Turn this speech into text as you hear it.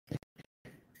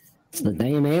It's the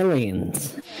damn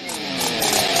aliens. You've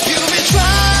been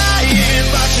trying,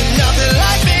 but you're nothing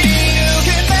like me. You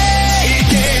can make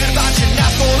it, but you're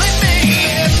not fooling me.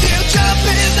 If you jump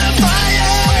in the fire,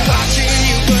 I'll be watching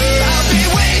you burn. I'll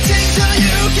be waiting till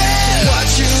you get what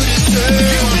you deserve.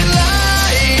 You've been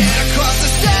lying across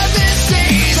the 7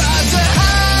 seas, tried to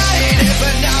hide it,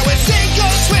 but now it's sink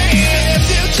or swim. If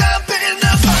you jump in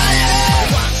the fire,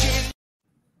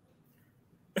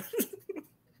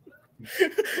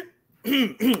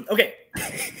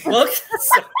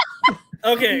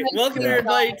 Okay. Welcome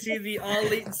everybody to the All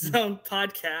Elite Zone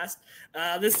podcast.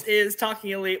 This is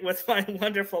Talking Elite with my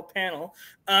wonderful panel.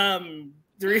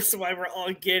 The reason why we're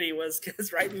all giddy was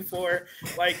because right before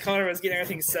Connor was getting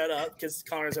everything set up, because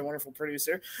Connor's a wonderful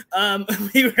producer,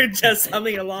 we were just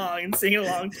humming along and singing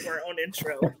along to our own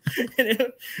intro.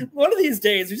 And one of these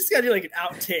days, we just got to do like an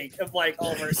outtake of like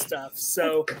all of our stuff.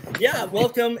 So yeah,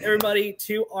 welcome everybody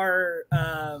to our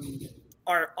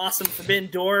awesome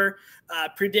Forbidden Door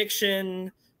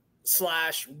prediction /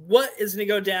 what is going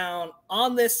to go down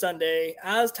on this Sunday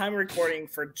as time of recording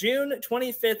for June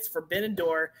 25th Forbidden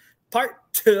Door Part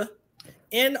 2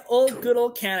 in good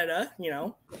old Canada, you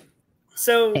know.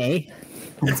 So Hey.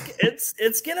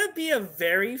 it's gonna be a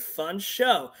very fun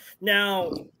show.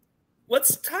 Now,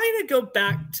 let's kind of go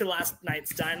back to last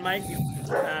night's Dynamite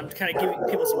to kind of give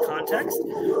people some context.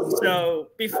 So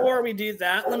before we do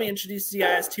that, let me introduce you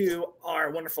guys to our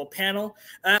wonderful panel.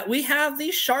 We have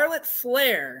the Charlotte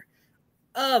Flair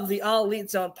of the All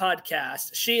Elite Zone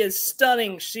podcast. She is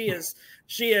stunning. She is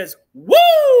woo!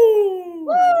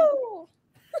 Woo!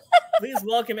 Please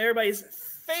welcome everybody's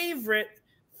favorite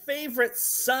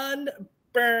sunburned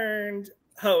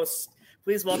host.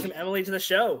 Please welcome Emily to the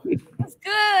show. What's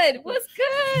good?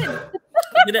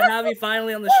 Good to have you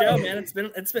finally on the show, man. It's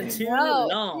been too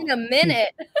long. It's been a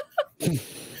minute.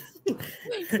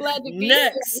 Glad to be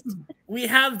Next, here. we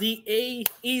have the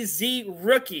AEZ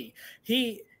rookie.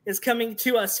 He is coming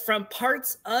to us from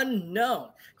parts unknown.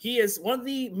 He is one of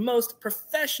the most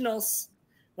professionals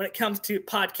when it comes to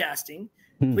podcasting.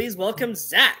 Please welcome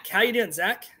Zach. How you doing,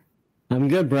 Zach? I'm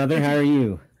good, brother. How are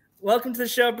you? Welcome to the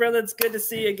show, brother. It's good to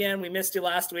see you again. We missed you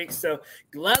last week, so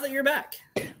glad that you're back.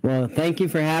 Well, thank you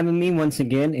for having me once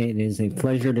again. It is a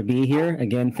pleasure to be here.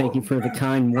 Again, thank you for the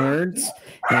kind words.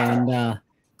 And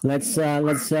let's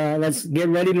get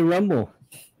ready to rumble.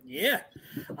 Yeah.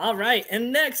 All right.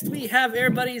 And next we have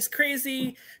everybody's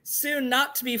crazy, soon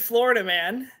not to be Florida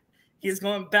man. He's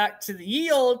going back to the ye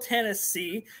old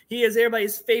Tennessee. He is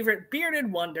everybody's favorite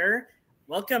bearded wonder.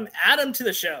 Welcome, Adam, to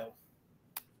the show.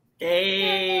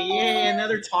 Hey, yay,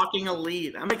 another Talking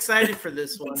Elite. I'm excited for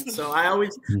this one. So I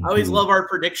always love our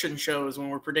prediction shows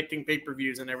when we're predicting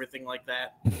pay-per-views and everything like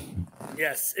that.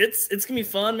 Yes, it's gonna be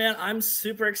fun, man. I'm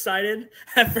super excited.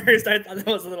 At first, I thought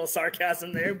there was a little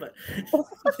sarcasm there, but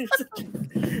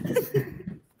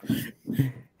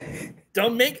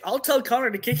I'll tell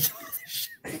Connor to kick you off the show.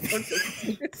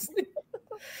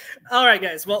 All right,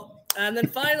 guys. Well, and then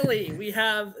finally, we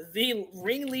have the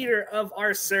ringleader of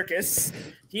our circus.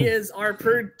 He is our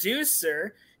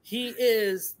producer. He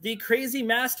is the crazy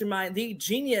mastermind, the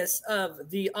genius of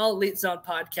the All Elite Zone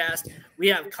podcast. We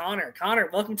have Connor. Connor,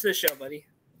 welcome to the show, buddy.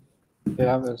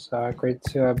 Yeah, it's great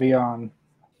to be on.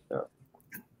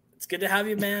 It's good to have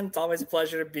you, man. It's always a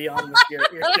pleasure to be on with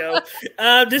your show.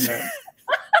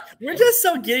 We're just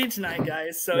so giddy tonight,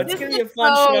 guys. So it's gonna be a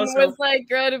fun show. It was like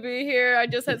great to be here. I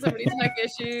just had so many tech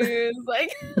issues.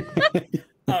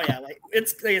 Oh yeah, like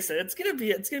I said, it's gonna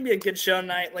be a good show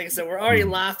tonight. Like I said, we're already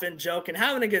laughing, joking,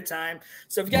 having a good time.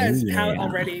 So if you guys haven't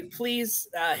already, please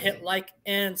hit like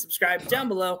and subscribe down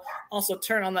below. Also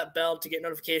turn on that bell to get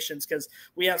notifications because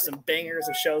we have some bangers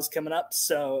of shows coming up.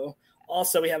 So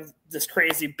also we have this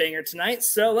crazy banger tonight.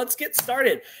 So let's get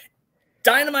started.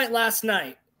 Dynamite last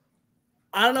night.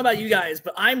 I don't know about you guys,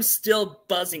 but I'm still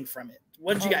buzzing from it.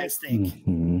 What did you guys think?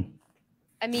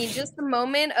 I mean, just the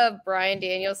moment of Bryan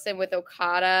Danielson with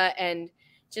Okada and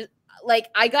just like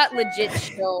I got legit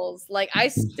chills. Like I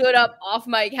stood up off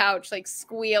my couch, like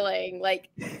squealing, like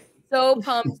so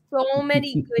pumped. So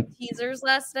many good teasers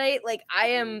last night. Like I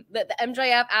am the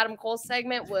MJF Adam Cole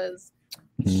segment was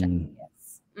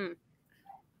You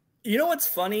know what's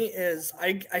funny is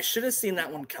I should have seen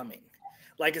that one coming.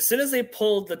 Like, as soon as they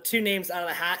pulled the two names out of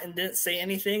the hat and didn't say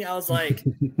anything, I was like,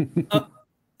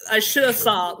 I should have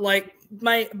saw, like,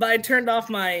 but I turned off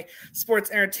my sports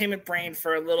entertainment brain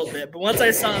for a little bit. But once I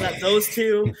saw that those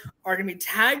two are going to be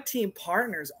tag team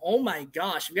partners, oh my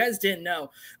gosh, if you guys didn't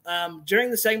know, during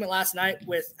the segment last night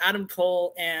with Adam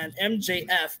Cole and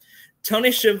MJF,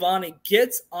 Tony Schiavone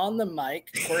gets on the mic.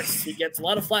 Of course, he gets a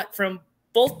lot of flack from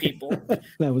both people.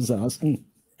 That was awesome.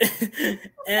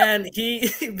 And he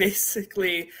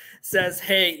basically says,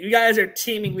 "Hey, you guys are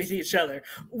teaming with each other.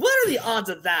 What are the odds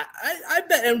of that?" I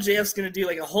bet MJF's going to do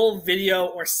like a whole video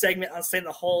or segment on saying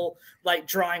the whole like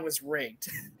drawing was rigged.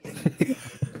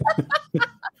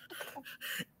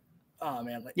 Oh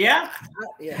man, like, yeah.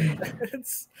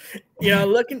 It's,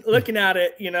 looking at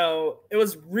it, it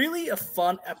was really a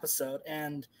fun episode,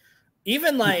 and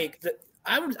even like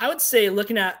I would say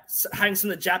looking at having some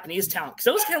of the Japanese talent, because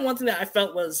that was kind of one thing that I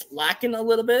felt was lacking a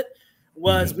little bit,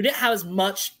 was we didn't have as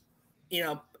much,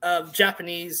 of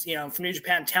Japanese, from New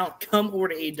Japan talent come over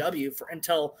to AEW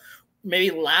until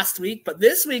maybe last week. But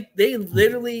this week, they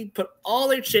literally put all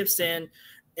their chips in,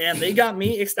 and they got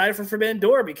me excited for Forbidden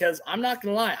Door, because I'm not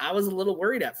going to lie, I was a little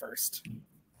worried at first.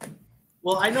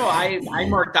 Well, I know I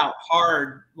marked out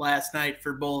hard last night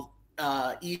for both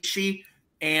Ishii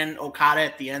and Okada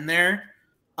at the end there.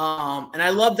 And I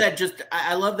love that.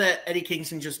 I love that Eddie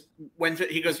Kingston just went to,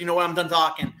 he goes, "You know what? I'm done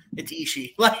talking. It's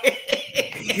Ishii." Like,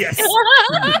 yes.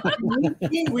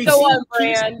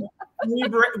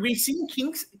 We've seen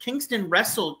Kingston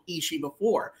wrestle Ishii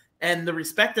before, and the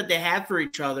respect that they have for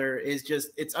each other is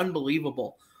it's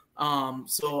unbelievable.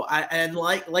 So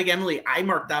like Emily, I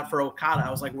marked out for Okada.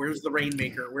 I was like, "Where's the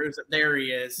Rainmaker? Where's it? There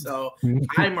he is." So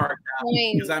I marked out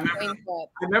because I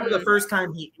remember the first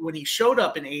time when he showed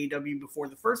up in AEW before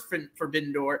the first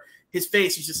Forbidden Door, his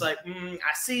face is just like, "I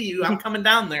see you. I'm coming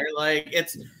down there." Like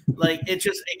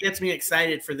it gets me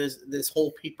excited for this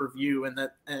whole pay-per-view, and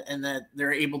that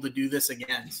they're able to do this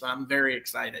again. So I'm very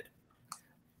excited.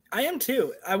 I am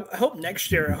too. I hope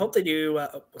next year. I hope they do.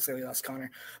 We'll say we lost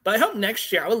Connor, but I hope next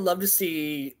year. I would love to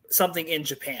see something in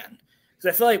Japan,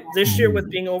 because I feel like this year, with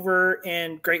being over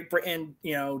in Great Britain,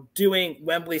 doing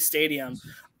Wembley Stadium,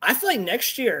 I feel like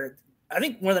next year, I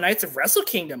think one of the nights of Wrestle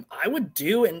Kingdom, I would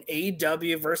do an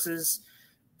AEW versus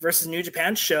New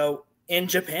Japan show in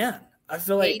Japan. I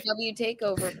feel like AEW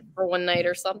takeover for one night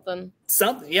or something.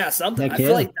 Something. Heck I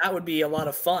feel like that would be a lot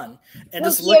of fun. And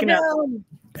just look at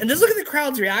the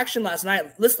crowd's reaction last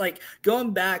night. Listen, like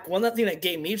going back, one thing that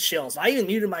gave me chills, I even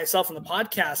muted myself on the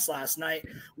podcast last night,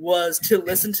 was to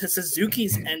listen to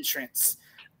Suzuki's entrance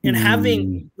and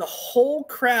having the whole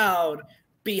crowd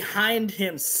behind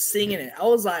him singing it. I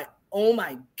was like, oh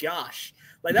my gosh.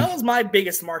 Like that was my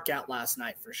biggest mark out last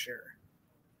night for sure.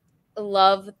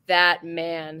 Love that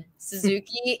man.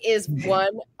 Suzuki is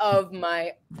one of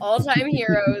my all-time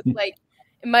heroes. Like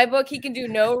in my book, he can do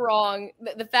no wrong.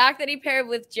 The fact that he paired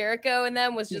with Jericho and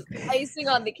them was just icing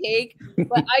on the cake.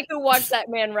 But I could watch that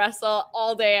man wrestle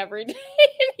all day, every day.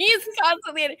 He's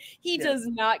constantly, he does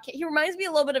not care. He reminds me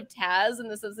a little bit of Taz in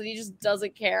the sense that he just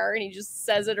doesn't care and he just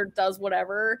says it or does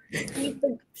whatever.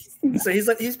 So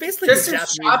he's basically just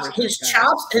his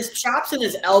chops and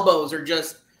his elbows are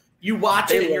just, you watch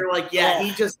it and you're like,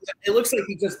 it looks like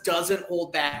he just doesn't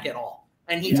hold back at all.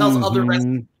 And he tells other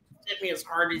wrestlers, hit me as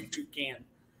hard as you can.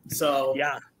 So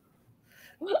yeah.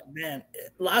 Man,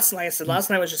 last night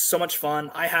was just so much fun.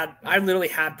 I literally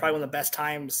had probably one of the best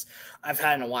times I've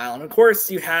had in a while. And of course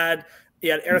you had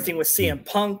everything with CM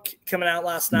Punk coming out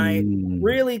last night,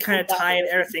 really kind of tying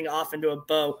everything off into a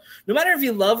bow. No matter if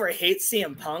you love or hate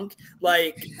CM Punk,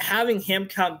 like having him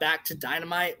come back to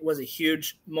Dynamite was a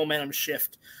huge momentum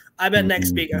shift. I bet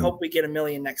next week, I hope we get 1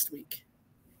 million next week.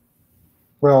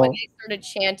 Well, when they started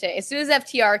chanting, as soon as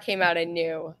FTR came out, I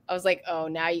knew. I was like, "Oh,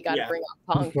 now you got to bring up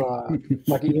Punk."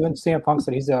 Like even CM Punk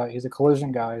said, he's a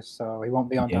Collision guy, so he won't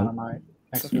be on Dynamite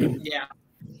next week. Yeah,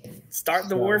 start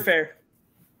the warfare.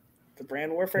 The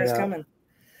brand warfare is coming.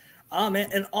 Oh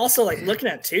man, and also like looking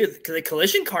at too, because the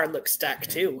Collision card looks stacked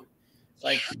too.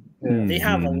 Like they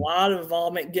have a lot of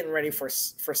involvement getting ready for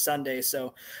Sunday.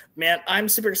 So, man, I'm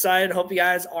super excited. Hope you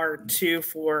guys are too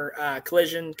for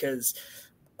Collision, because,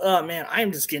 oh man,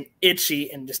 I'm just getting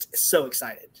itchy and just so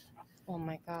excited. Oh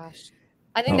my gosh,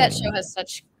 I think that show has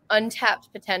such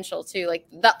untapped potential too. Like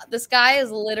the sky is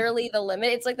literally the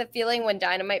limit. It's like the feeling when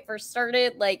Dynamite first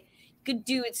started. Like you could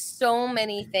do so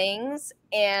many things,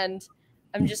 and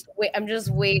I'm just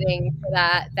waiting for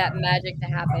that magic to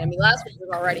happen. I mean, last week was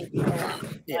already a lot.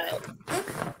 Yeah.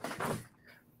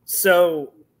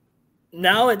 So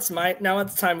now it's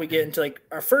time we get into like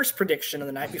our first prediction of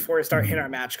the night before we start hitting our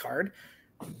match card.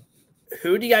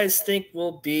 Who do you guys think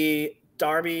will be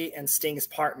Darby and Sting's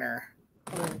partner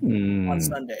on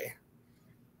Sunday?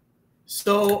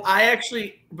 So I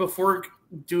actually, before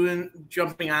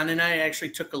jumping on tonight, I actually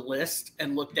took a list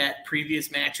and looked at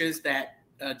previous matches that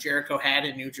Jericho had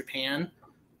in New Japan.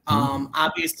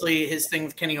 Obviously his thing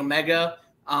with Kenny Omega,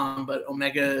 but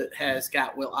Omega has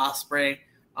got Will Ospreay,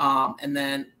 and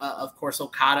then of course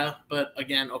Okada. But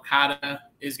again, Okada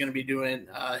is going to be doing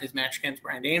his match against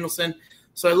Bryan Danielson.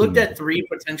 So I looked at 3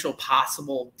 potential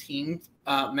possible team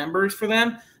members for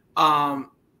them.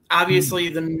 Obviously,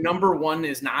 the number one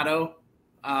is Nato.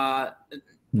 That's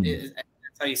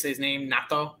how you say his name,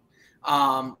 Nato.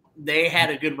 They had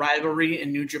a good rivalry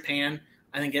in New Japan.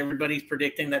 I think everybody's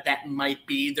predicting that might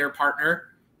be their partner,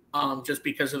 just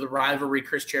because of the rivalry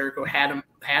Chris Jericho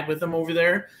had with them over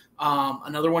there.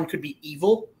 Another one could be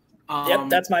Evil. Yep,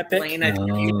 that's my pick. Lane,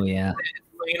 yeah.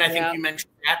 Lane, I think you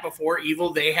mentioned that before.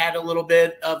 Evil, they had a little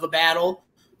bit of a battle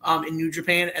in New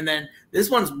Japan, and then this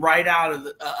one's right out of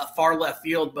a far left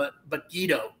field, but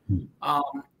Guido.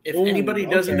 If anybody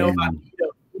doesn't know about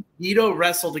Guido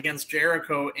wrestled against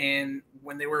Jericho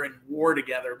when they were in War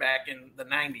together back in the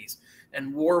 90s,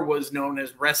 and War was known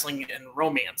as Wrestling and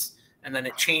Romance, and then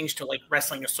it changed to like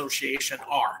Wrestling Association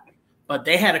R. But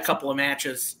they had a couple of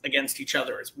matches against each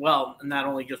other as well, and not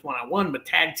only just one-on-one, but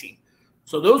tag team.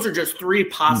 So those are just 3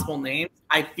 possible names.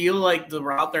 I feel like the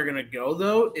route they're going to go,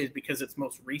 though, is because its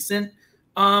most recent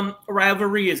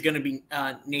rivalry is going to be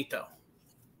Nato.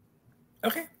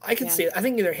 Okay, I can see it. I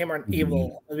think either him or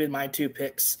Evil would be my 2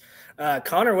 picks.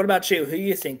 Connor, what about you? Who are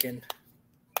you thinking?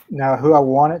 Now, who I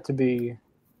want it to be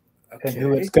and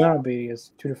who it's going to be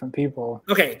is 2 different people.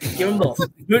 Okay, give them both.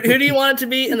 who do you want it to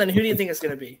be, and then who do you think it's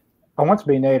going to be? I want it to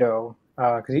be Nato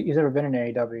because he's never been in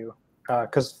AEW.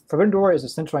 Because Forbidden Door is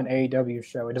essentially an AEW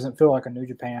show. It doesn't feel like a New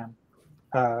Japan.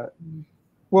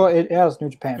 Well, it has New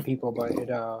Japan people, but it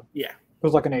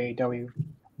feels like an AEW.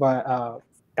 But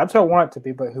that's who I want it to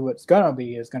be. But who it's gonna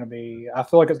be is gonna be. I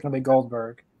feel like it's gonna be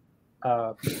Goldberg,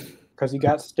 because you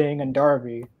got Sting and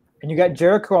Darby, and you got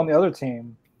Jericho on the other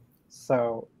team.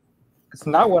 So it's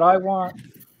not what I want.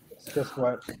 It's just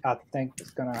what I think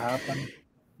is gonna happen.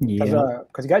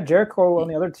 Because you got Jericho on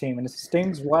the other team, and it's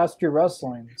Sting's last year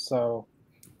wrestling. So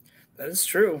that is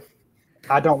true.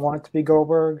 I don't want it to be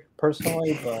Goldberg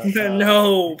personally, but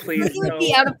no, please. I think it would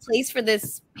be out of place for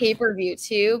this pay-per-view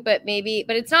too, but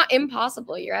it's not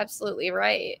impossible. You're absolutely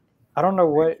right. I don't know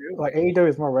what AEW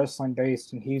is more wrestling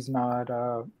based, and he's not.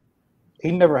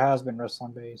 He never has been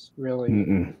wrestling based,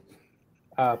 really.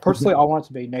 Personally, I want it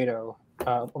to be Nato.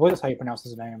 What is how you pronounce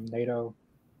his name? Nato.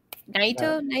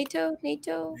 Naito.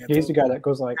 He's the guy that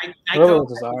goes like Naito.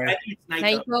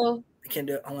 Naito. I can't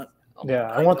do it.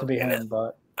 I want to be him,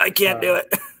 but I can't do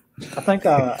it. I think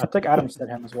Adam said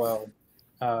him as well.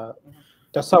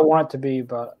 That's how I want it to be,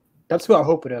 but that's who I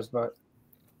hope it is. But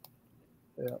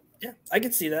yeah, I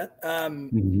can see that.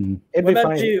 It'd be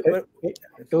funny.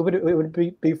 It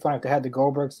would be fun if they had the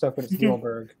Goldberg stuff, but it's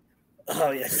Goldberg.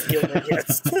 Oh yes, Gilbert.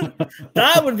 Yes,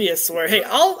 that would be a swear. Hey,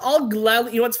 I'll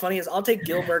gladly. You know what's funny is I'll take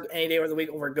Gilbert any day of the week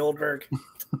over Goldberg.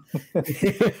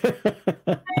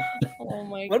 Oh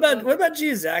my! What about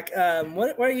you, Zach?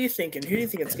 What are you thinking? Who do you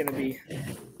think it's going to be?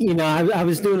 You know, I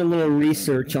was doing a little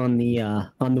research on the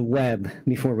web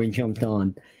before we jumped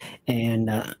on, and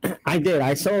I did.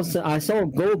 I saw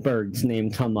Goldberg's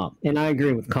name come up, and I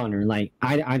agree with Connor. Like,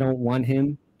 I don't want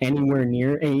him anywhere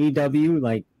near AEW.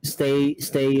 Like, stay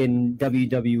in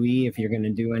WWE if you're going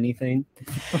to do anything.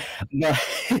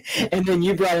 And then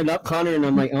you brought it up, Connor, and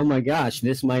I'm like, oh my gosh,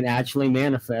 this might actually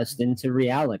manifest into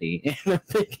reality. And I'm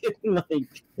thinking,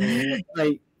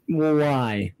 like,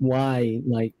 well, why?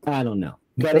 Like, I don't know.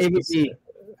 But it would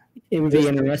be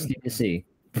interesting to see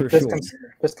for sure.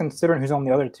 Just considering who's on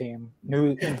the other team,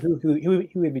 who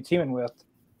would be teaming with,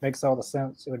 makes all the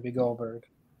sense. It would be Goldberg.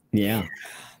 Yeah.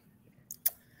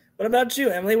 What about you,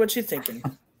 Emily? What you thinking?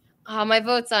 My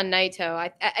vote's on Naito.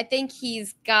 I think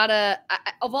he's gotta,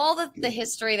 of all the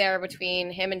history there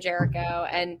between him and Jericho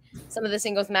and some of the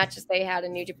singles matches they had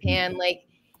in New Japan, like,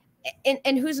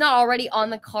 and who's not already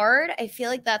on the card, I feel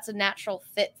like that's a natural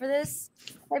fit for this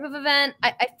type of event.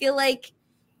 I feel like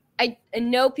I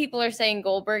know people are saying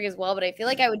Goldberg as well, but I feel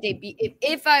like I would debut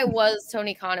if I was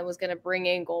Tony Khan and was going to bring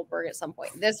in Goldberg at some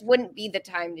point. This wouldn't be the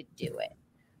time to do it.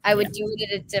 I would do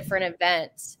it at a different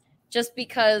event, just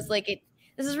because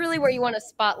this is really where you want to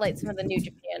spotlight some of the New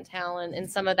Japan talent and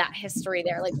some of that history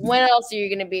there. Like, when else are you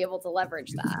going to be able to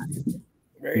leverage that?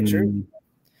 Very true.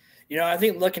 You know, I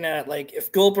think looking at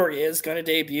if Goldberg is going to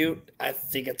debut, I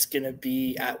think it's going to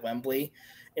be at Wembley,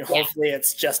 and hopefully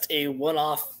it's just a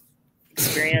one-off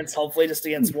experience. Hopefully, just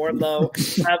against Wardlow,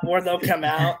 have Wardlow come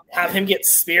out, have him get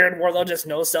speared. Wardlow just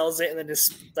no sells it, and then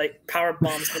just power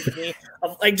bombs company.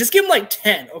 Just give him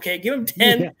 10, okay? Give him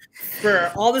 10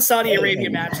 for all the Saudi Arabia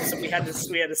matches that we had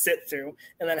to sit through,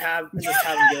 and then have him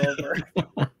go over.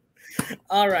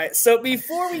 All right. So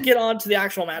before we get on to the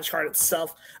actual match card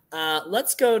itself,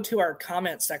 let's go to our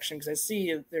comment section, because I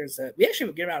see we actually have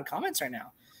a good amount of comments right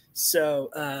now.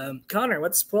 So, Connor,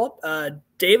 let's pull up.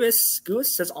 Davis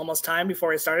Goose says almost time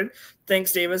before I started.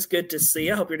 Thanks, Davis. Good to see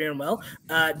you. Hope you're doing well.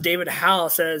 David Howell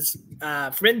says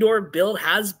Forbidden Door build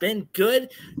has been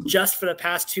good just for the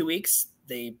past 2 weeks.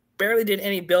 They barely did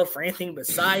any build for anything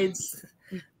besides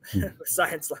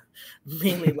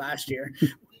mainly last year.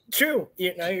 True,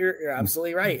 you're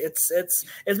absolutely right. It's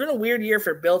been a weird year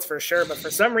for builds for sure, but for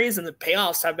some reason the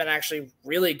payoffs have been actually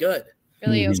really good.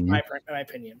 Really, in my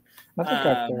opinion. I think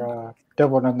after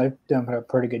Double Down, they've done a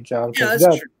pretty good job. Yeah, that's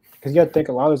true. Because you got to think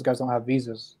a lot of those guys don't have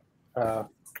visas, and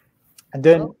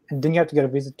then you have to get a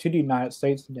visa to the United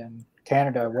States and then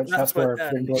Canada, which that's where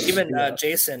even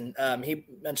Jason he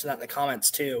mentioned that in the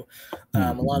comments too.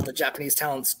 A lot of the Japanese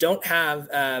talents don't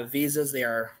have visas. They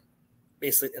are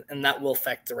basically, and that will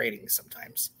affect the ratings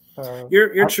sometimes.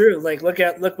 You're true. Like look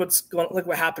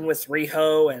what happened with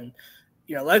Riho, and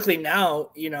luckily now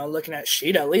looking at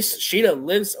Shida. At least Shida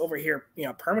lives over here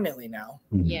permanently now.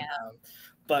 Yeah.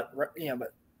 But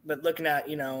looking at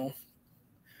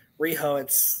Riho,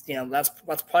 it's that's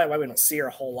probably why we don't see her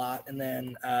a whole lot. And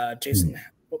then Jason,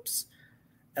 whoops.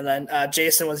 And then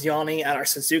Jason was yawning at our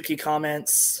Suzuki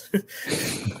comments.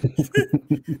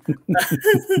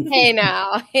 Hey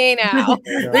now.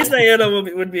 At least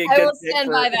Naoto would be a good pick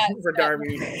for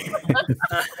Darby.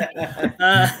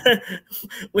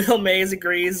 Will Mays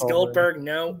agrees. Goldberg,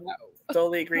 no.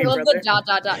 Totally agree, brother.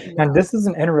 And this is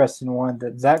an interesting one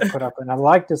that Zach put up, and I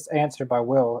like this answer by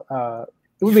Will.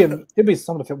 It'd be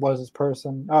something if it was this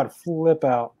person. I'd flip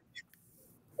out.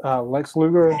 Lex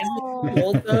Luger.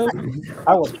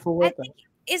 I would flip.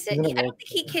 I don't think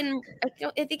he can. I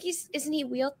think isn't he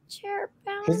wheelchair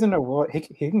bound? He's in a he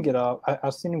can get up.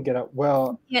 I've seen him get up.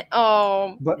 Well, he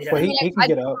can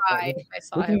get up. He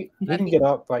can get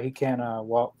up, but he can't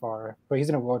walk far. But he's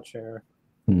in a wheelchair.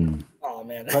 Oh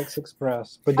man, Lex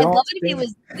Express. But I'd love it if he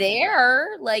was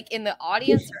there, like in the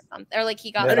audience or something, or like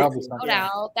he got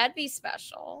out. That'd be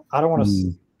special. I don't want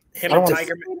to. Him and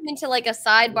Tiger into like a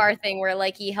sidebar thing where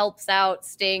like he helps out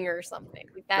Sting or something.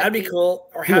 That'd be cool.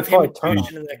 Or have him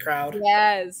in the crowd.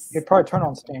 Yes. He'd probably turn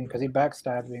on Sting because he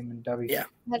backstabbed him in W. Yeah,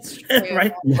 that's true.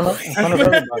 Right. In front of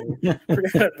everybody.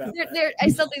 I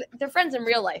still think they're friends in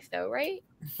real life, though, right?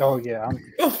 Oh yeah.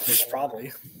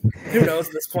 Probably. Who knows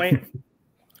at this point?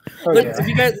 If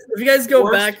you guys go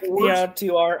back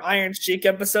to our Iron Sheik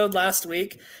episode last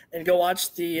week and go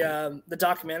watch the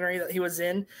documentary that he was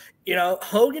in,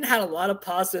 Hogan had a lot of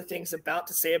positive things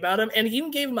to say about him, and he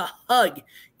even gave him a hug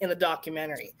in the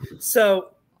documentary.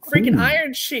 So freaking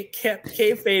Iron Sheik kept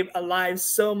kayfabe alive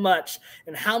so much,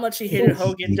 and how much he hated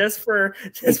Hogan just for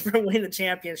winning the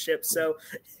championship. So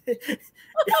I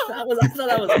thought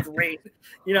that was great.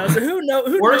 So who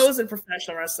knows in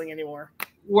professional wrestling anymore?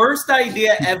 Worst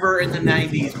idea ever in the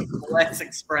 90s was Lex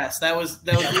Express. That was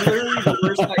literally the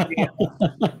worst idea.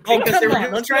 Because they were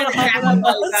just trying to capitalize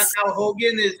on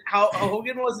how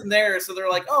Hogan wasn't there. So they're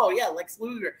like, oh yeah, Lex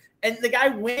Luger. And the guy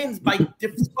wins by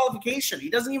disqualification. He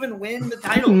doesn't even win the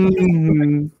title.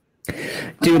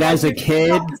 Dude, as a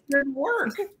kid, didn't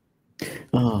work.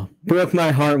 Broke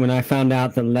my heart when I found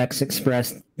out that Lex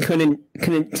Express couldn't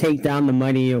take down the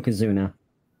mighty Yokozuna.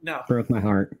 No. Broke my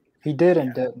heart. He did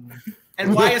and didn't.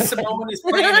 And why a Samoan is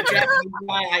playing a Japanese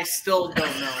guy, I still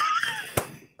don't know.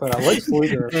 But Lex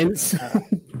Luger,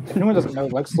 anyone doesn't know,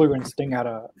 Lex Luger and Sting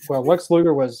Lex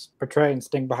Luger was portraying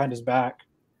Sting behind his back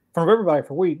from everybody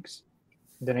for weeks.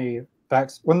 Then he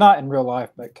not in real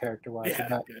life, but character-wise.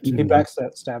 He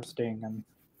backstabbed Sting and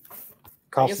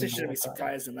I guess we shouldn't be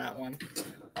surprised in that one.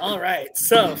 All right,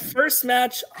 so first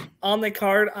match on the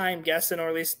card, I'm guessing, or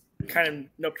at least kind of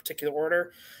no particular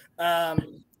order.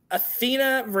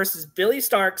 Athena versus Billy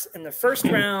Starks in the first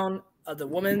round of the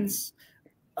Women's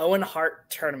Owen Hart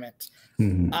Tournament.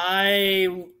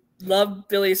 I love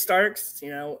Billy Starks.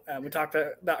 We talked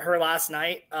about her last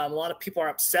night. A lot of people are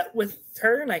upset with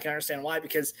her, and I can understand why,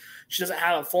 because she doesn't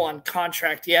have a full-on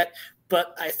contract yet.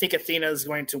 But I think Athena is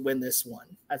going to win this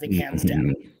one. I think hands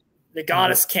down. The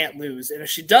goddess can't lose. And if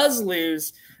she does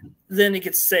lose, then you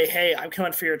could say, hey, I'm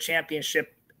coming for your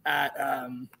championship at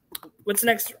what's the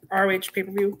next ROH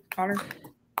pay-per-view, Connor?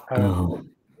 I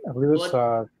believe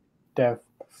it's Death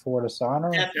Before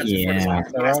Dishonor. Death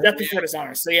Before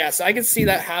Dishonor. So I can see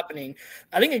that happening.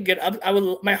 I think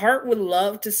my heart would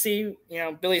love to see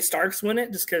Billy Starks win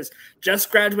it,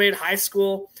 just graduated high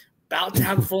school, about to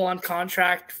have a full-on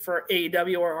contract for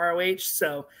AEW or ROH.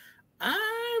 So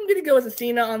I'm going to go with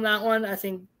Athena on that one. I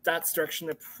think that's the direction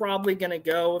they're probably going to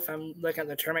go if I'm looking at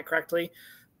the tournament correctly.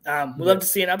 We'd love to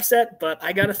see an upset, but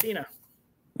I got Athena.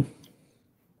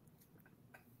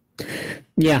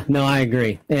 Yeah, no, I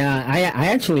agree. Yeah, I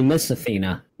actually miss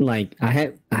Athena. Like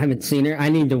I haven't seen her. I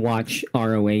need to watch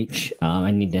ROH. I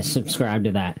need to subscribe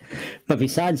to that. But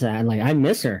besides that, like I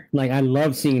miss her. Like I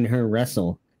love seeing her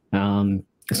wrestle.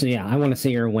 So yeah, I want to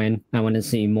see her win. I want to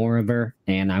see more of her,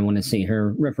 and I want to see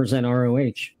her represent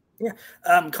ROH. Yeah.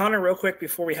 Connor, real quick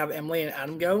before we have Emily and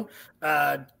Adam go,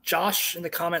 Josh in the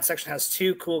comment section has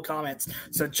 2 cool comments.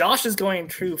 So Josh is going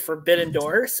to Forbidden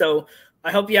Door. So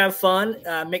I hope you have fun.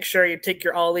 Make sure you take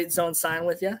your All Elite Zone sign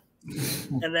with you.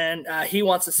 And then he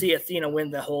wants to see Athena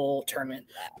win the whole tournament.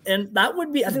 And that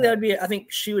would be, I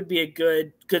think she would be a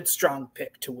good, strong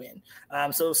pick to win.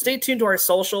 So stay tuned to our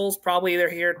socials, probably either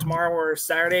here tomorrow or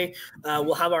Saturday.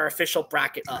 We'll have our official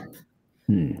bracket up.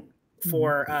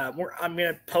 For I'm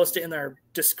gonna post it in our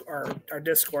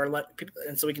Discord, let people,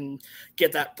 and so we can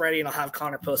get that ready, and I'll have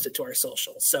Connor post it to our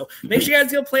socials. So make sure you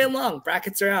guys go play along.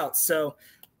 Brackets are out. So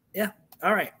yeah,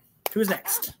 all right. Who's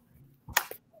next?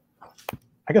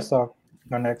 I guess I'll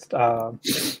go next.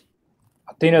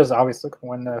 Athena's obviously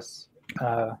going to win this,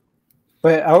 but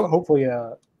hopefully,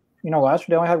 last year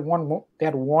they only had one. They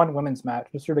had one women's match.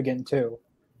 This year they're getting 2.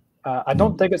 I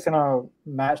don't think it's going to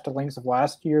match the lengths of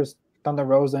last year's Thunder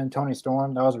Rosa and Tony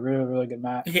Storm. That was a really, really good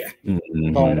match. Yeah.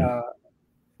 But I'm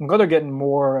glad they're getting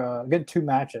more, getting 2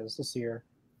 matches this year.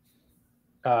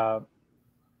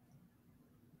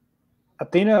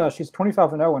 Athena, she's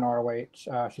 25-0 in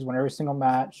ROH. She's won every single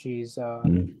match. She's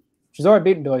already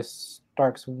beaten Billy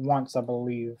Starks once, I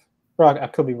believe. Or I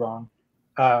could be wrong.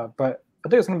 But I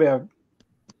think it's going to be a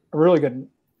really good.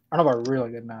 I don't know about a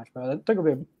really good match, but I think it'll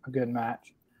be a good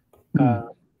match.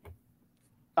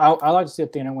 I like to see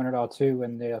Athena win it all too,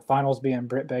 and the finals being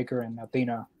Britt Baker and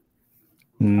Athena.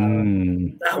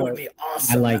 That would be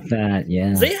awesome. I like that.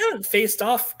 Yeah, they haven't faced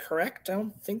off, correct? I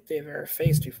don't think they've ever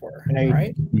faced before,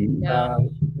 right?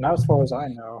 Not as far as I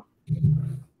know.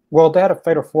 Well, they had a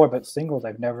Fatal 4, but singles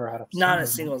they've never had not a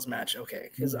singles match.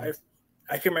 Okay, because I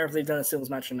can't remember if they've done a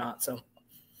singles match or not. So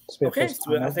okay,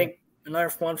 so I think another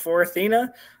one for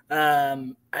Athena.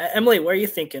 Emily, what are you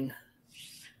thinking?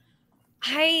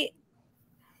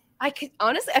 I could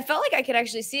honestly, I felt like I could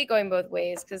actually see it going both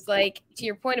ways because, like, to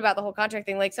your point about the whole contract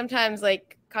thing, like sometimes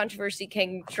like controversy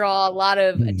can draw a lot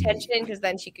of attention because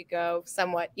then she could go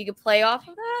somewhat. You could play off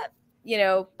of that,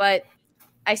 But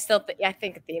I still I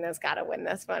think Athena's got to win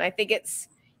this one. I think it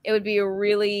would be a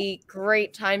really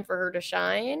great time for her to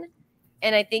shine,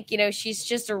 and I think she's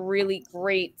just a really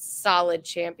great, solid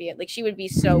champion. Like she would be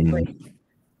so great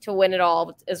to win it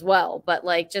all as well. But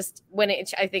like just win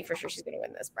it, I think for sure she's going to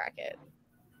win this bracket.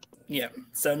 Yeah.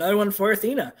 So another one for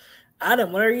Athena.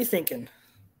 Adam, what are you thinking?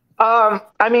 I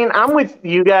mean, I'm with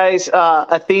you guys.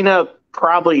 Athena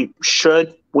probably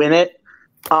should win it.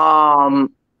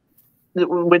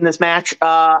 Win this match.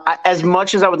 As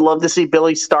much as I would love to see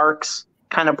Billy Starks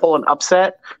kind of pull an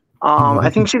upset, I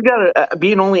think she's got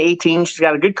being only 18, she's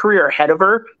got a good career ahead of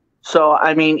her. So,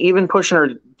 I mean, even pushing her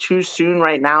too soon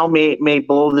right now may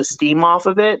blow the steam off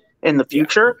of it in the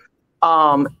future.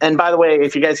 And by the way,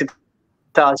 if you guys could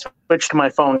tell, I switched to my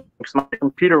phone because my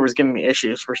computer was giving me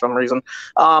issues for some reason.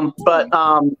 But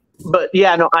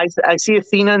yeah, no, I see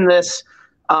Athena in this,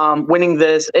 winning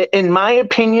this. In my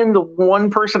opinion, the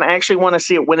one person I actually want to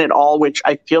see it win it all, which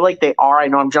I feel like they are. I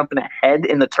know I'm jumping ahead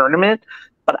in the tournament,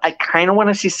 but I kind of want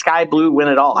to see Sky Blue win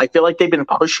it all. I feel like they've been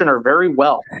pushing her very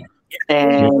well.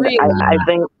 And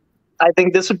I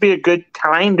think this would be a good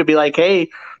time to be like, hey,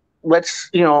 let's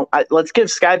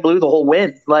give Sky Blue the whole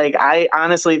win. Like I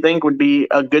honestly think would be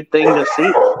a good thing to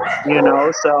see,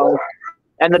 so,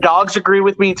 and the dogs agree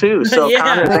with me too. So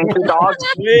Connor, thank the dogs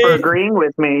for agreeing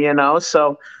with me,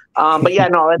 so, but yeah,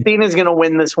 no, Athena's going to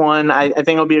win this one. I think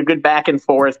it'll be a good back and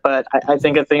forth, but I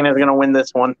think Athena's going to win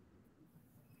this one.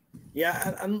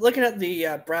 Yeah. I'm looking at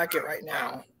the bracket right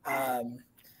now.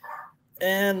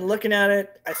 And looking at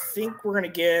it, I think we're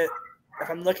going to get, if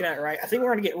I'm looking at it right, I think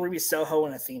we're going to get Ruby Soho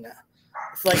and Athena.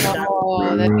 I feel like that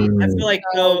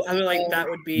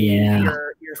would be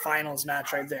your finals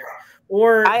match right there.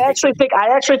 Or I actually think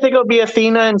it'll be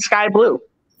Athena and Sky Blue.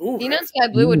 Athena and Sky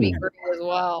Blue would be great as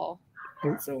well.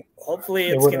 So hopefully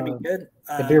it's going to be good.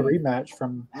 It'd be a rematch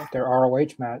from their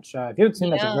ROH match. If you haven't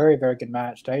seen, that's a very, very good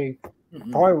match. They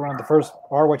probably one of the first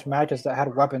ROH matches that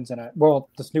had weapons in it. Well,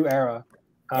 this new era.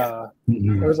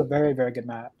 It was a very, very good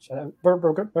match.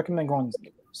 Recommend going and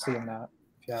seeing that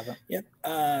if you haven't. Yep.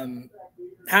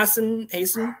 Hasten,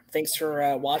 thanks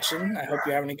for watching. I hope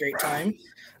you're having a great time.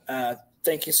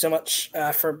 Thank you so much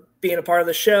for being a part of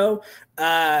the show.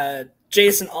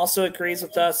 Jason also agrees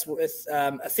with us with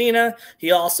Athena.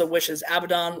 He also wishes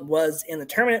Abaddon was in the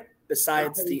tournament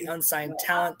besides the unsigned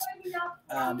talent.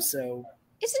 So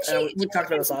Isn't she? We talked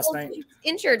about this last night.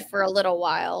 Injured for a little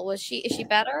while. Is she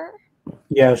better?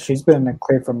 Yeah, she's been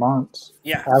cleared for months.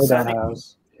 Yeah, Abaddon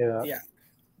has. Yeah. Yeah.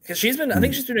 Because I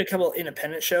think she's doing a couple of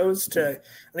independent shows to,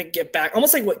 I think, get back,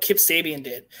 almost like what Kip Sabian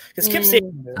did. Because Kip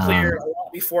Sabian cleared a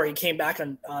lot before he came back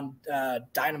on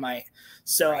Dynamite.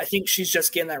 So I think she's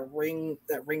just getting that ring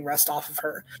rust off of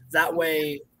her. That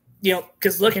way,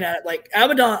 because looking at it, like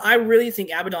Abaddon, I really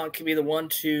think Abaddon could be the one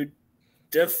to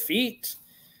defeat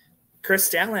Chris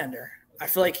Statlander. I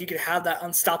feel like you could have that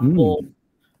unstoppable,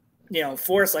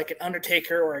 force like an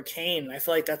Undertaker or a Kane. I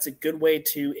feel like that's a good way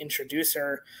to introduce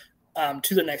her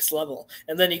to the next level.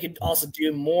 And then you could also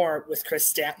do more with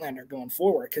Chris Statlander going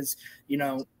forward because,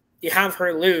 you have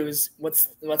her lose. What's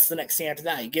the next thing after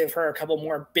that? You give her a couple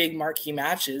more big marquee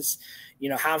matches,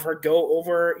 have her go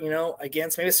over,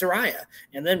 against maybe Saraya,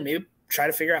 and then maybe try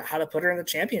to figure out how to put her in the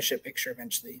championship picture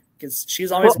eventually because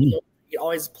she's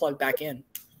always plugged back in.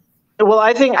 Well,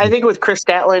 I think with Chris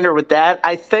Statlander with that,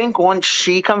 I think once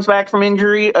she comes back from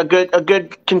injury, a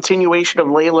good continuation of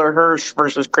Layla Hirsch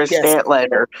versus Chris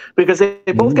Statlander, because they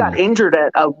both got injured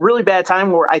at a really bad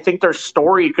time where I think their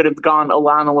story could have gone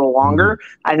on a little longer.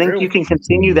 I think you can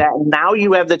continue that, and now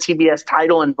you have the TBS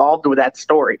title involved with that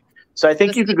story. So I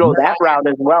think you could go that route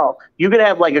as well. You could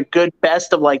have like a good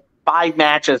best of like 5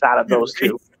 matches out of those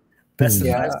two. I think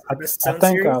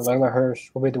Layla Hirsch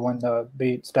will be the one to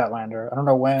beat Statlander. I don't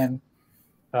know when.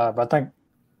 But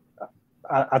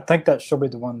I think that she'll be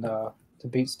the one to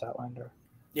beat Statlander.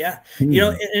 Yeah,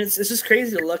 it's just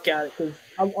crazy to look at it because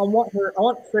I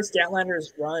want Chris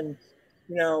Statlander's run.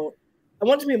 I don't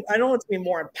want it to be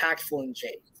more impactful than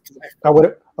Jade.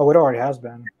 It already has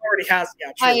been. It already has.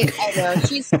 Yeah, I know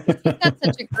she's got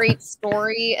such a great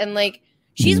story, and like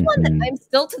she's one that I'm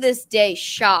still to this day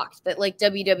shocked that like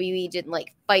WWE didn't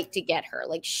like fight to get her.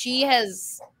 Like she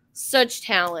has such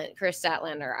talent, Chris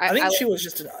Statlander. I think she was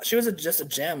just a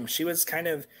gem. She was kind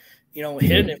of,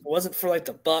 hidden. If it wasn't for like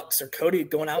the Bucks or Cody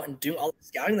going out and doing all the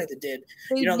scouting like they did,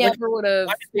 they never would have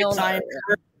signed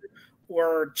her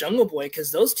or Jungle Boy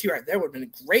because those two right there would have been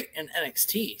great in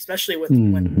NXT, especially with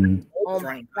when. Oh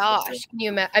my gosh, can you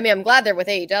imagine? I mean, I'm glad they're with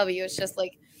AEW. It's just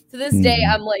like to this day,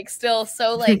 I'm like still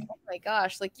so like, oh my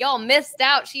gosh, like y'all missed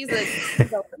out. She's a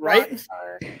right.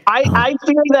 I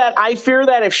fear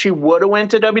that if she would have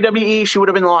went to WWE, she would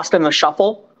have been lost in the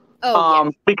shuffle.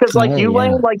 Because like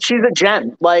she's a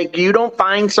gem. Like you don't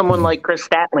find someone like Chris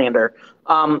Statlander.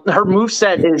 Her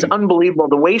moveset is unbelievable.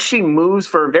 The way she moves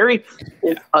for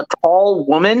a tall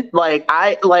woman, like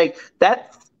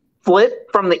that flip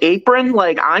from the apron,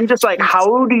 like I'm just like,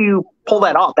 how do you pull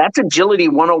that off? That's agility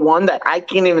 101 that I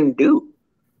can't even do.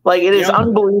 Like it is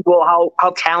unbelievable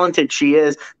how talented she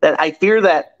is, that I fear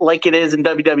that like it is in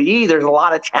WWE, there's a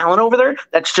lot of talent over there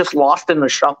that's just lost in the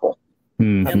shuffle.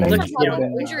 And look,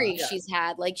 injuries she's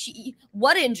had. Like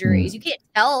what injuries? You can't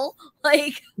tell.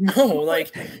 Like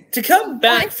to come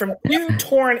back from 2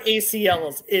 torn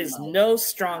ACLs is no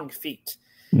strong feat.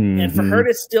 And for her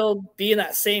to still be in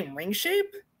that same ring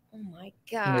shape, oh my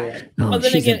god! But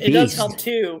then again, it does help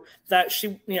too that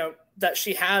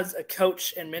she has a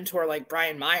coach and mentor like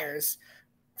Brian Myers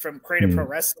from Creative Pro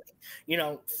Wrestling.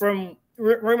 From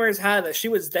rumors had that she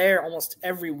was there almost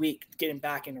every week getting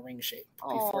back into ring shape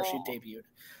before she debuted.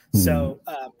 So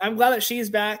I'm glad that she's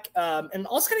back. And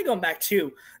also kind of going back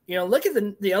too, look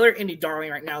at the other indie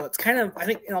darling right now. That's kind of, I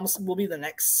think it almost will be the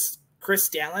next Chris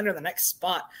Statlander, the next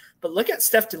spot. But look at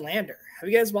Steph DeLander. Have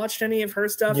you guys watched any of her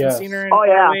stuff and seen her in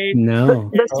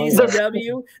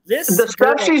DCW?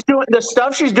 The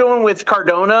stuff she's doing with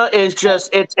Cardona is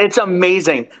just it's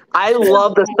amazing. I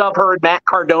love the stuff her and Matt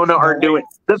Cardona are doing.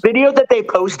 The video that they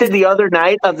posted the other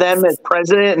night of them as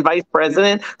president and vice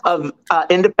president of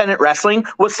independent wrestling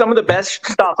was some of the best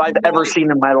stuff I've ever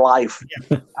seen in my life.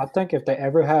 I think if they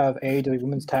ever have AEW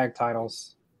women's tag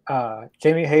titles,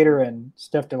 Jamie Hayter and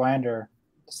Steph DeLander,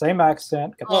 the same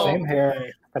accent, got the same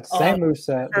hair, got the same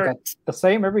moveset, got the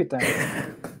same everything.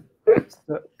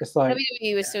 It's like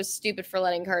WWE was so stupid for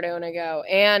letting Cardona go,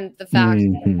 and the fact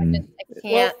that I can't.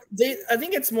 Well, I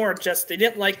think it's more just they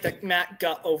didn't like that Matt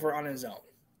got over on his own.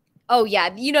 Oh yeah,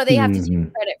 they have to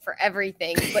take credit for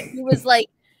everything, but he was like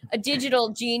a digital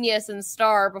genius and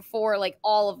star before like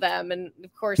all of them, and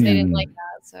of course they didn't like that.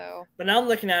 So, but now I'm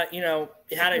looking at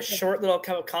he had a short little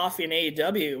cup of coffee in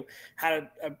AEW, had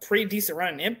a pretty decent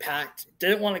run in Impact,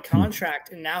 didn't want a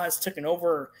contract, and now has taken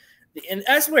over. And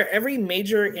I swear, every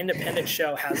major independent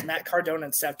show has Matt Cardona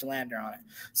and Steph DeLander on it.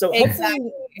 So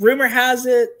hopefully, rumor has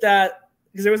it that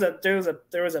because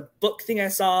there was a book thing I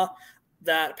saw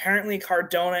that apparently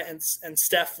Cardona and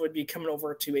Steph would be coming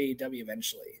over to AEW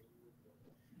eventually.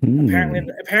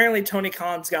 Apparently Tony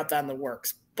Khan's got that in the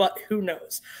works. but who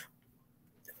knows?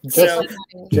 Just So, I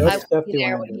will Stephanie be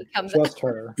there when Lander. he comes Just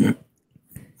her.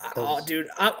 oh, dude,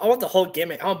 I want the whole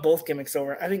gimmick. I want both gimmicks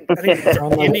over. I think don't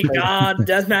know Indie what they- God, I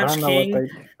Deathmatch don't know King. I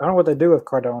don't know what they do with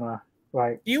Cardona.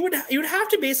 Like, You would have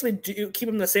to basically keep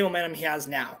him the same momentum he has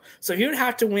now. So he would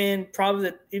have to win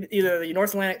probably either the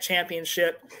North Atlantic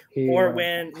Championship or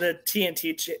win the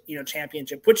TNT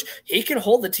championship, which he can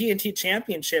hold the TNT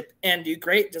championship and do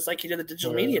great, just like he did the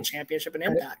Digital Media Championship in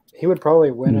Impact. he would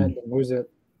probably win it and lose it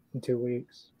in 2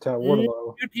 weeks to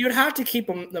Wardlow. You'd have to keep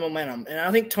him the momentum, and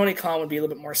I think Tony Khan would be a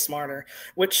little bit more smarter,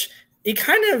 which he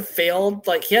kind of failed.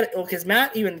 Like because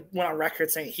Matt even went on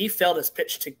record saying he failed his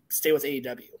pitch to stay with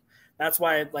AEW. That's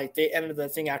why they ended the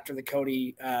thing after the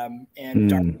Cody and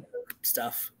Dark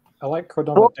stuff. I like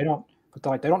Cardona. They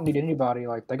don't need anybody.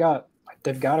 Like they've got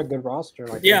a good roster.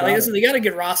 Like they got a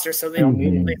good roster, so they don't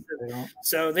need him.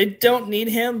 They don't need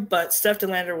him. But Steph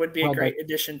DeLander would be a great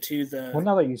addition to the. Well,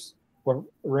 now that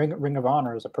Ring of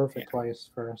Honor is a perfect place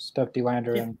for Steph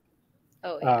DeLander and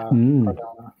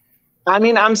Cardona. I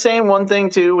mean, I'm saying one thing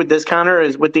too with this, Connor,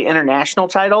 is with the international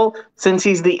title, since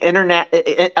he's the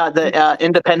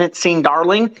independent scene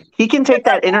darling, he can take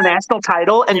that international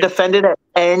title and defend it at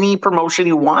any promotion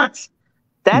he wants.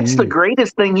 That's the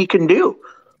greatest thing he can do.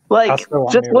 Like,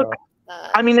 just look.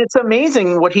 I mean, it's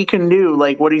amazing what he can do.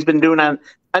 Like what he's been doing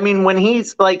when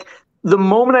he's like, the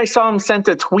moment I saw him sent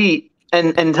a tweet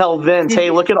and tell Vince,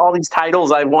 hey, look at all these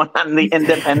titles I won on the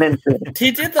independent thing.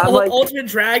 He did the Ultimate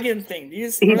Dragon thing. He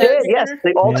did, yes,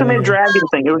 the Ultimate Dragon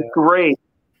thing. It was great.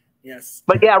 Yes.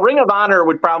 But yeah, Ring of Honor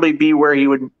would probably be where he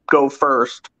would go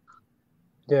first.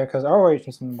 Yeah, because ROH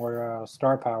needs some more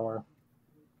star power.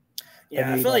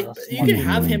 Yeah, I feel like you could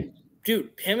have him.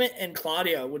 Dude, him and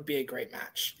Claudio would be a great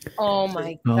match. Oh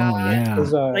my god! Yeah.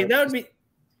 Like that would be.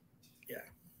 Yeah.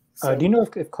 So, do you know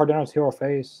if Cardona's heel or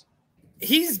face?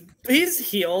 He's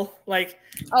heel. Like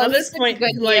at this point,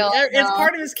 like it's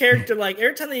part of his character. Like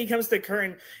every time that he comes to the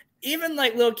curtain, even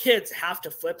like little kids have to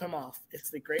flip him off.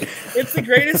 It's the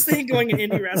greatest thing going in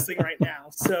indie wrestling right now.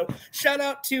 So shout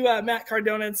out to Matt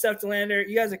Cardona and Steph DeLander.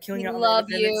 You guys are killing it on the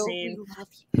independent scene. We love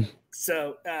you.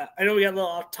 So I know we got a little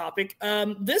off topic.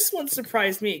 This one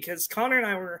surprised me because Connor and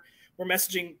I were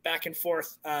messaging back and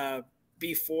forth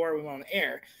before we went on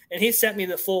air, and he sent me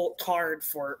the full card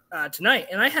for tonight,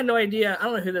 and I had no idea. I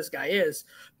don't know who this guy is,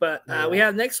 but we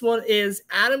have next one is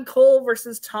Adam Cole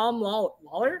versus Tom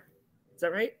Lawler. Is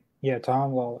that right? Yeah,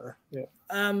 Tom Lawler. Yeah.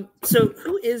 So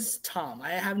who is Tom?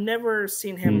 I have never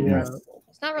seen him. Yeah.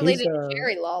 It's not related to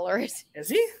Jerry Lawler, is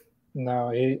he? No,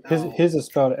 his is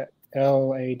spelled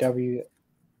LAWLOR.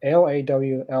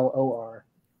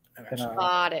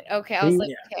 Got it. Okay, I was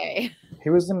okay. He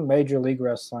was in Major League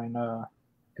Wrestling,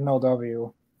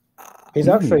 MLW. He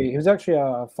was actually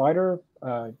a fighter,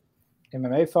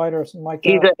 MMA fighter or something like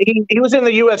that. He was in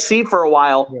the UFC for a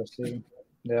while. UFC.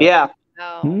 Yeah.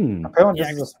 Oh. Apparently,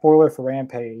 this is a spoiler for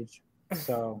Rampage.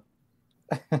 So.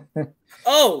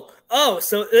 So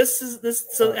this.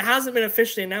 So it hasn't been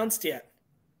officially announced yet.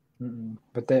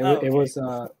 But it was.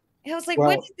 I was like,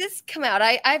 when did this come out?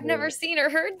 I've never seen or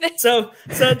heard this. So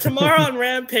tomorrow on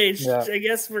Rampage, I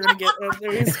guess we're gonna get.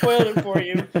 We spoiled it for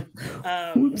you.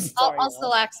 I'll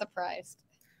still act surprised.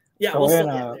 Yeah,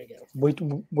 there you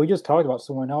go. We just talked about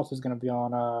someone else who's going to be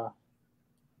on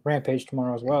Rampage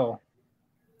tomorrow as well.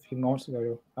 A few months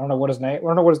ago, I don't know what his name. I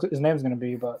don't know what his name's going to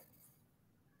be, but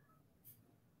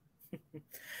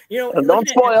don't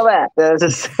spoil that.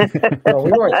 It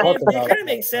kind of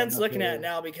makes sense looking at it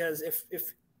now because if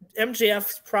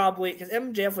MJF's probably because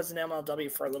MJF was in MLW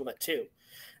for a little bit too,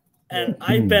 and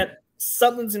I bet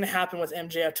something's going to happen with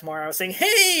MJF tomorrow, saying,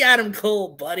 "Hey, Adam Cole,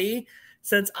 buddy,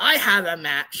 since I have a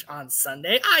match on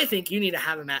Sunday, I think you need to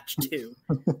have a match too."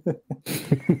 I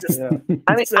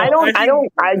mean,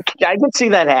 I could see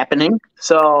that happening.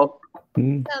 So,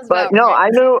 but no,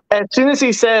 I knew as soon as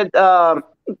he said the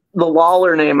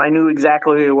Lawler name, I knew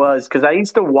exactly who it was because I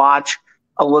used to watch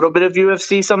a little bit of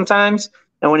UFC sometimes.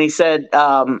 And when he said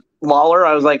Lawler,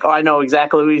 I was like, oh, I know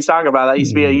exactly who he's talking about. I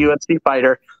used to be a UFC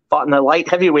fighter, fought in the light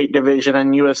heavyweight division in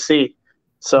UFC.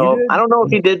 So I don't know if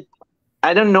he did.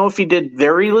 I don't know if he did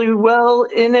very well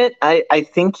in it. I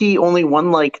think he only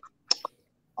won like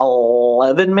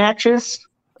 11 matches.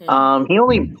 He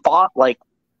only fought like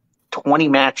 20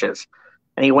 matches,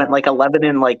 and he went like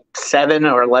 11-7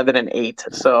 or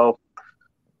 11-8. So,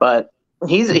 but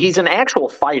he's an actual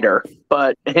fighter.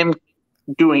 But him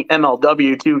doing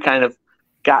MLW too kind of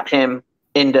got him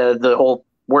into the whole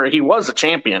where he was a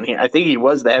champion. I think he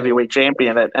was the heavyweight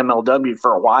champion at MLW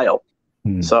for a while.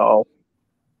 So.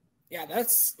 Yeah,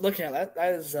 that's looking at that.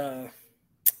 That is, I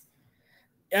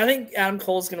think Adam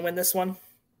Cole's going to win this one.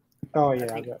 Oh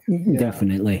yeah,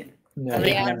 Definitely.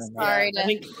 Yeah, I'm sorry I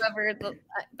think- to whoever,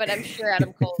 but I'm sure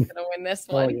Adam Cole's gonna win this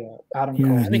one. Oh yeah, Adam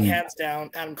Cole. I think hands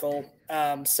down, Adam Cole.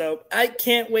 So I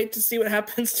can't wait to see what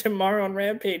happens tomorrow on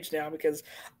Rampage now because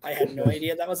I had no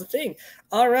idea that was a thing.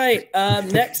 All right,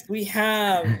 next we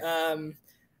have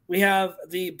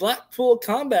the Blackpool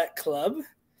Combat Club.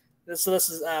 This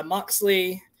is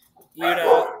Moxley,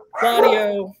 Yuta,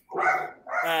 Claudio,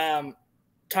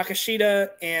 Takashita,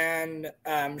 and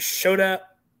Shota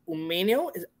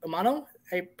Umino. Is it Umano?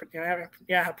 How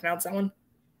to pronounce that one?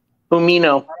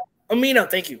 Umino.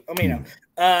 Thank you. Omino.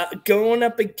 Going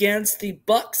up against the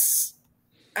Bucks,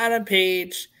 Adam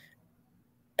Page,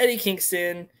 Eddie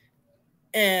Kingston,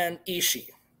 and Ishii.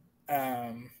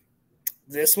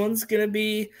 This one's going to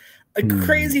be a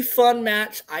crazy fun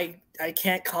match. I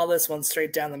can't call this one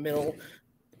straight down the middle.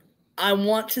 I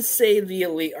want to say the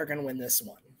Elite are going to win this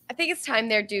one. I think it's time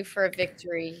they're due for a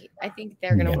victory. I think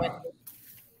they're going to win.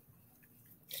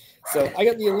 So I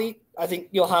got the Elite. I think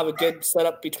you'll have a good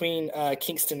setup between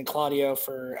Kingston and Claudio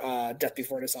for Death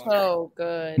Before Dishonor. So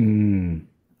good.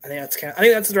 I think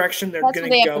that's the direction they're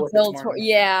going to go with build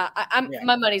tomorrow.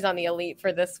 My money's on the Elite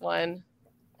for this one.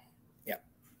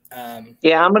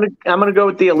 Yeah, I'm gonna go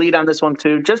with the Elite on this one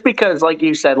too, just because, like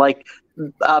you said, like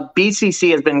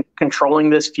BCC has been controlling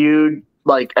this feud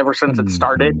like ever since it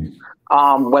started.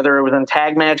 Whether it was in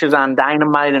tag matches on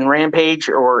Dynamite and Rampage,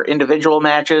 or individual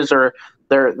matches, or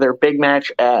their big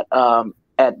match at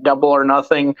Double or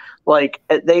Nothing, like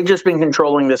they've just been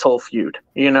controlling this whole feud,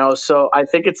 So I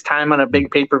think it's time on a big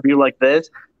pay-per-view like this.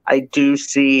 I do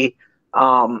see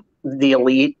the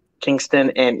Elite,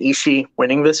 Kingston and Ishii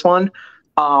winning this one.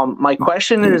 My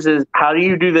question is how do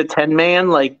you do the 10-man?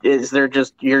 Like, is there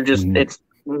it's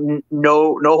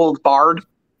no holds barred?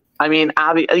 I mean,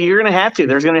 you're gonna have to.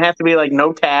 There's gonna have to be like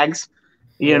no tags,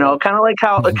 kind of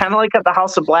like at the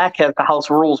House of Black has the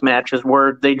House Rules matches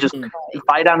where they just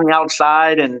fight on the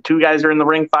outside and two guys are in the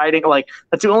ring fighting. Like,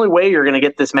 that's the only way you're gonna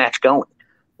get this match going.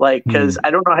 Like, because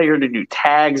I don't know how you're gonna do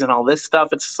tags and all this stuff.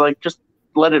 It's just like, just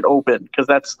let it open, because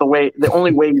that's the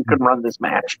only way you can run this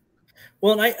match.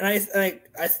 Well, and I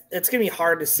it's gonna be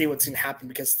hard to see what's gonna happen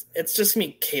because it's just gonna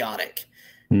be chaotic.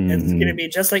 It's gonna be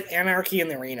just like Anarchy in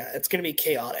the Arena. It's gonna be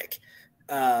chaotic.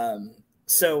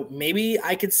 So maybe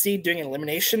I could see doing an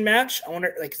elimination match. I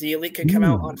wonder, like, the Elite could come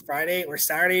out on Friday or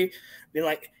Saturday, be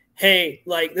like, "Hey,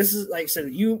 like, this is like, so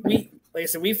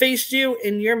we faced you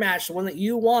in your match, the one that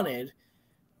you wanted.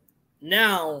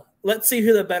 Now let's see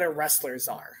who the better wrestlers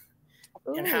are,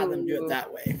 and have them do it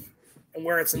that way." And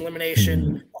where it's an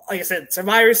elimination, like I said,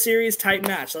 Survivor Series type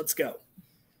match. Let's go.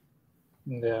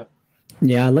 Yeah,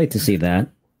 I'd like to see that.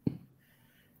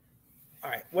 All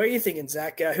right, what are you thinking,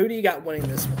 Zach? Who do you got winning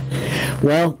this one?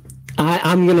 Well,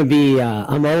 I'm gonna be.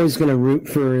 I'm always gonna root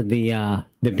for the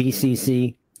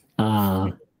BCC,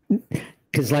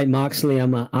 because like Moxley,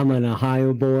 I'm an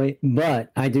Ohio boy,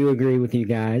 but I do agree with you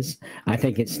guys. I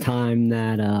think it's time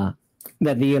that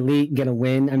the Elite get a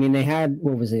win. I mean, they had,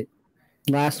 what was it,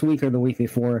 last week or the week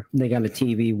before, they got a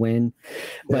TV win,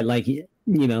 but like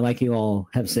like you all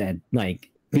have said, like,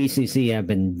 BCC have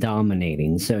been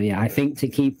dominating. So yeah, I think to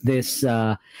keep this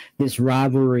this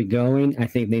rivalry going, I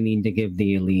think they need to give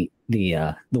the Elite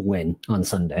the win on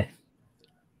Sunday.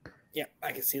 Yeah,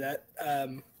 I can see that. I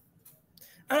don't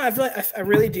know. I feel like I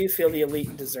really do feel the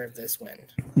Elite deserve this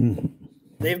win.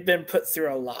 They've been put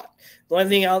through a lot. The only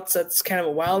thing else that's kind of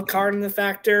a wild card in the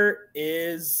factor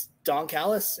is Don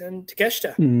Callis and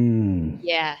Takeshita.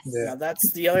 Yes. Yeah,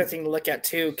 that's the other thing to look at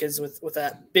too, because with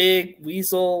that big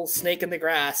weasel snake in the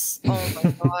grass, Oh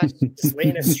my gosh. just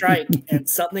waiting to strike, and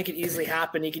something could easily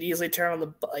happen. He could easily turn on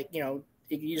the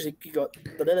he could usually go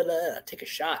take a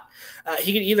shot.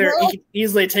 He could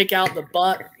easily take out the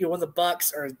one of the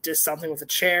Bucks, or just something with a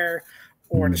chair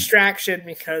or a distraction,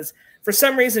 because for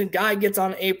some reason, guy gets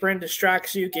on an apron,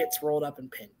 distracts you, gets rolled up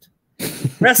and pinned.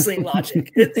 Wrestling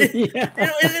logic.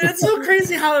 It's so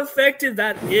crazy how effective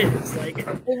that is. Like, It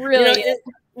really is.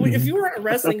 If you were a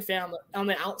wrestling fan on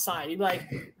the outside, you'd be like,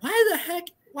 "Why the heck?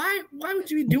 Why would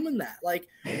you be doing that?" Like,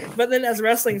 but then as a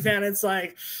wrestling fan, it's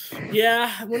like,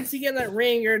 yeah, once you get in that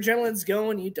ring, your adrenaline's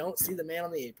going. You don't see the man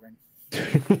on the apron.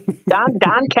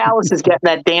 Don Callis is getting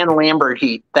that Dan Lambert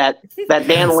heat that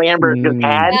Dan Lambert just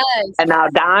had, and now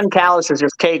Don Callis is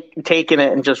just taking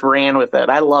it and just ran with it.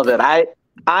 I love it.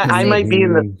 I might be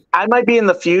in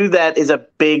the few that is a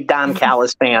big Don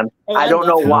Callis fan. I don't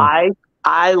know why.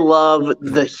 I love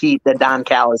the heat that Don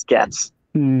Callis gets.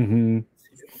 Getting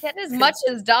as much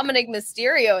as Dominic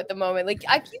Mysterio at the moment. Like,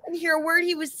 I can't even hear a word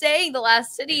he was saying the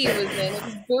last city he was in.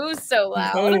 His booze so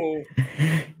loud. No,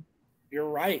 you're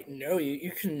right. No,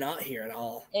 you cannot hear at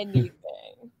all. Anything.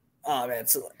 Oh man!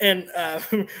 So, and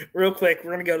real quick,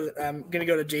 we're gonna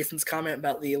go to Jason's comment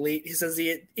about the Elite. He says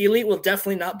the Elite will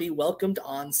definitely not be welcomed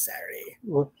on Saturday.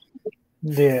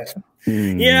 Yeah.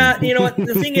 Yeah, you know what?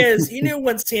 The thing is, you knew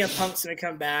when CM Punk's gonna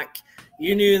come back.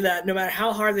 You knew that no matter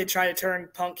how hard they try to turn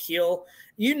Punk heel,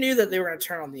 you knew that they were gonna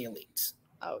turn on the Elite.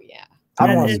 Oh yeah. I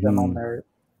don't want to see them on there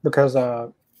because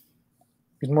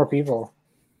there's more people.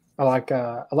 I like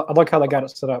how they got it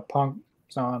set up.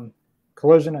 Punk's on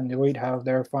Collision and the Elite have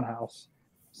their Funhouse.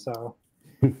 So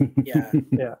Yeah.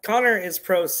 yeah. Connor is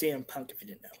pro CM Punk, if you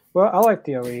didn't know. Well, I like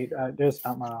the Elite. Just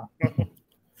not my.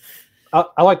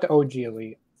 I like the OG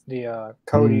Elite. The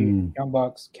Cody, Young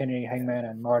Bucks, Kenny, Hangman,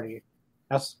 and Marty.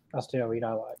 That's the Elite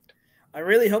I liked. I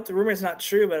really hope the rumor is not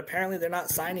true, but apparently they're not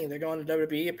signing. They're going to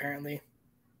WWE. Apparently.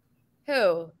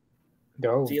 Who?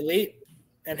 Go. The Elite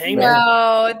and Hangman.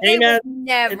 No, they Hangman, would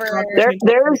never.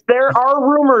 There are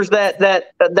rumors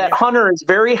that Hunter is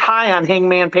very high on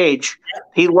Hangman Page.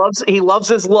 He loves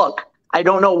his look. I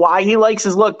don't know why he likes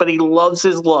his look, but he loves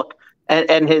his look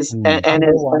and his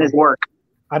work.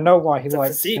 I know why he It's a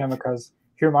likes physique. him because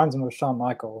he reminds him of Shawn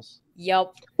Michaels.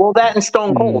 Yep. Well, that and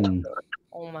Stone Cold.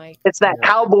 Oh my. It's that Yeah.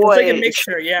 cowboy. It's like a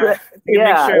mixture, yeah.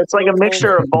 It's like a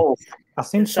mixture of both. I've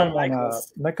seen Shawn someone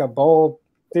Michaels. make a bold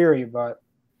theory, but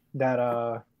that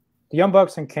the Young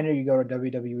Bucks and Kenny go to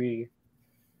WWE.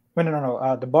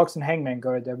 No. The Bucks and Hangman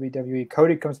go to WWE.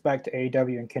 Cody comes back to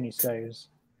AEW and Kenny stays.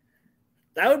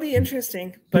 That would be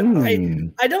interesting, but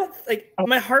I don't like.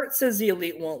 My heart says the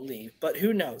Elite won't leave, but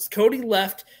who knows? Cody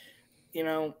left. You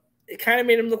know, it kind of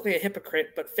made him look like a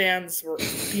hypocrite, but fans were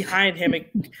behind him.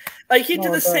 Like he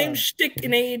did the same shtick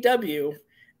in AEW,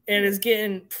 and is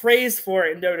getting praised for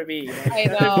it in WWE. I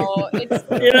know.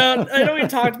 It's, You know, I know we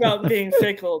talked about being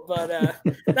fickle, but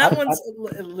that one's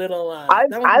a little.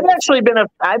 I've actually been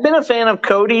a fan of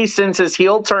Cody since his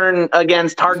heel turn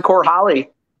against Hardcore Holly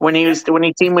when he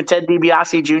teamed with Ted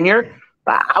DiBiase Jr.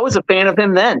 I was a fan of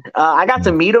him then. I got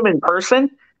to meet him in person,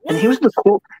 and he was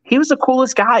the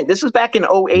coolest guy. This was back in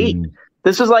 2008.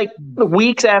 This was like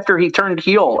weeks after he turned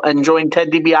heel and joined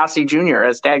Ted DiBiase Jr.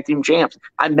 as tag team champs.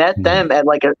 I met them at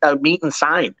like a meet and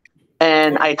sign,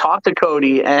 and I talked to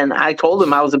Cody, and I told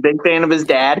him I was a big fan of his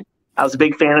dad. I was a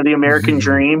big fan of the American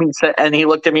Dream. He said, and he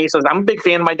looked at me. He says, "I'm a big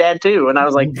fan of my dad too." And I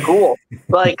was like, "Cool!"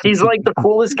 Like he's like the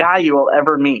coolest guy you will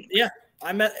ever meet. Yeah,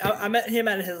 I met him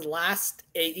at his last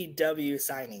AEW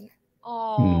signing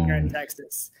oh. here in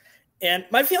Texas. And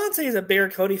my fiance is a bigger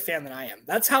Cody fan than I am.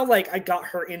 That's how like I got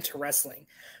her into wrestling.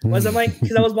 Was I'm like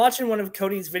because I was watching one of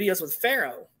Cody's videos with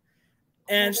Pharaoh,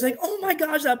 and she's like, "Oh my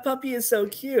gosh, that puppy is so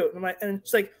cute." And I'm like, and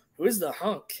she's like, "Who's the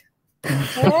hunk?"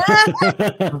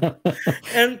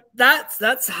 And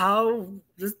that's how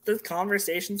this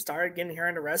conversation started getting her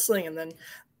into wrestling. And then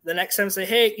the next time I say,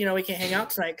 "Hey, you know, we can't hang out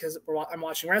tonight because I'm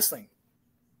watching wrestling."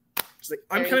 She's like,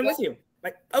 "I'm coming with you."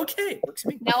 Like, okay, works for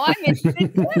me. Now I'm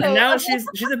interested too. And now she's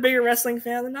a bigger wrestling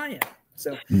fan than I am.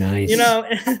 So Nice. you know,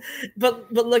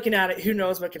 but looking at it, who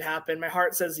knows what could happen? My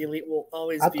heart says the Elite will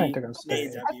always I be think they're gonna stay.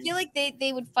 AEW. I feel like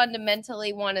they would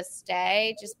fundamentally want to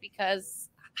stay just because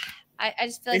I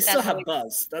just feel They like still that's have always-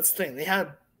 buzz. That's the thing. They have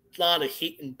a lot of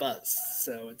heat and buzz.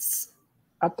 So it's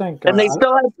I think, And they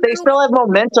still have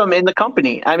momentum in the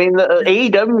company. I mean, the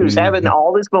AEW is having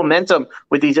all this momentum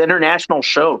with these international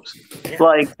shows.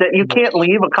 Like that, you can't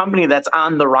leave a company that's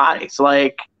on the rise.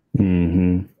 Like,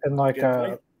 and like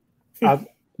Good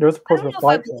there's a I supposed don't to know if I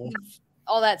fight. believe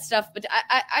all that stuff, but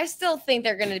I still think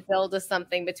they're going to build to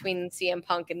something between CM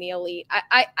Punk and the Elite.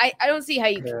 I don't see how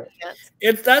you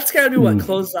can't. that's got to be what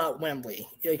closes out Wembley.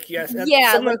 Like yes,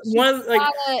 Yeah,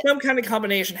 some kind of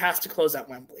combination has to close out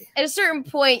Wembley. At a certain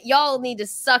point, y'all need to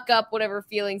suck up whatever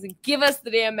feelings and give us the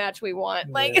damn match we want.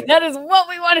 Like Yeah. that is what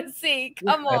we want to see.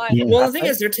 Come on. Yeah. Well, the thing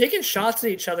is, they're taking shots at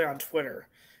each other on Twitter,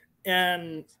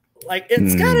 and like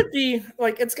it's gotta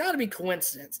be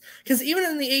coincidence. Because even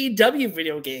in the AEW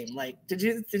video game, like, did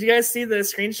you guys see the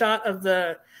screenshot of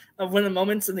one of the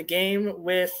moments in the game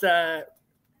with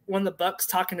one of the Bucks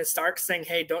talking to Stark saying,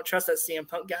 "Hey, don't trust that CM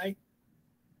Punk guy."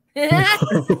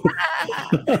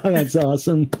 That's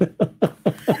awesome.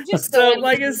 Just So,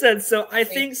 like I said, so I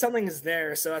think something is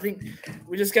there. So I think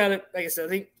we just gotta, like I said, I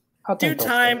think I due think they'll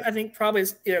time. stay. I think probably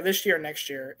either this year or next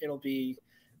year it'll be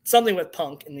something with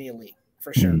Punk in the Elite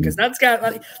for sure. Because that's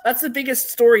the biggest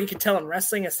story you can tell in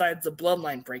wrestling aside the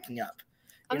bloodline breaking up.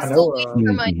 I'm You know? still waiting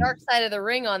for my dark side of the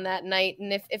ring on that night,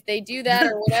 and if they do that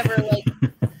or whatever, like,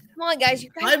 come on, guys, you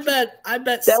guys. I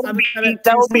bet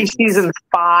that will be season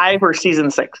 5 or season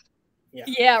 6.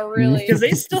 Yeah, really. because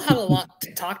they still have a lot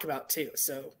to talk about too.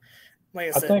 So, like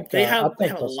I said, they have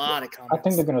a lot of comments. I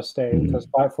think they're going to stay because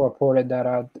Fightful reported that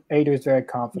AEW is very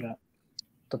confident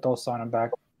that they'll sign him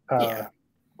back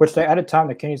which they added time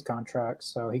to Kenny's contract,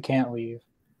 so he can't leave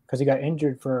because he got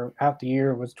injured for half the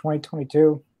year. It was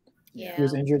 2022. Yeah. He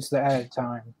was injured, so they added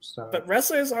time. So, But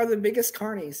wrestlers are the biggest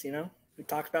carnies, you know. We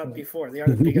talked about it before. They are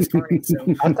the biggest carnies. So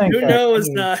I think who knows?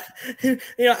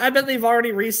 I bet they've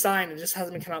already re-signed. It just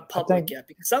hasn't been come out public yet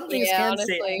because some things can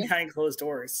stay behind closed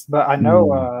doors. But I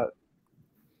know.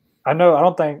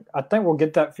 I think we'll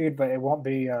get that feud, but it won't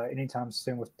be anytime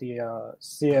soon with the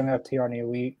CMFTR and the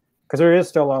Elite because there is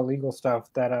still a lot of legal stuff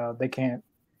that they can't.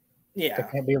 Yeah, they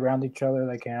can't be around each other.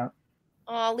 They can't.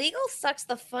 Oh, legal sucks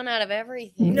the fun out of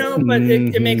everything. No, but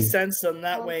it makes sense. And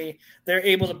that way they're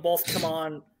able to both come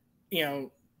on,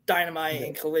 Dynamite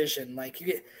and Collision. Like,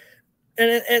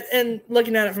 and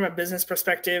looking at it from a business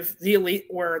perspective, the Elite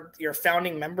were your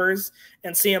founding members,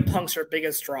 and CM Punk's your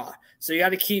biggest draw. So you got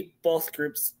to keep both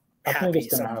groups happy. I think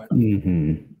it's going to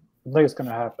happen. I think it's going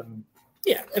to happen.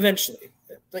 Yeah, eventually.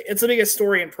 It's the biggest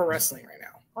story in pro wrestling right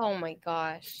now. Oh my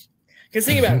gosh. Because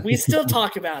think about it, we still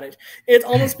talk about it. It's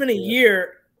almost been a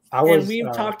year, and we've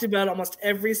talked about almost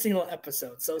every single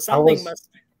episode. So something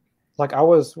must be. Like, I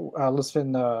was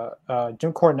listening to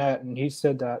Jim Cornette, and he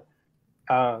said that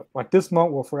this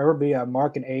moment will forever be a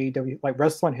mark in AEW, like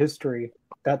wrestling history.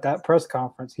 That press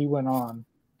conference he went on,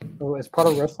 it's part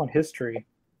of wrestling history.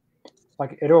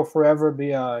 Like, it'll forever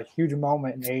be a huge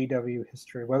moment in AEW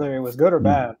history, whether it was good or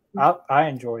bad. I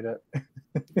enjoyed it.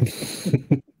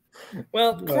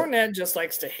 Well, Cornette just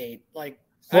likes to hate.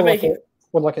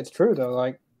 It's true though.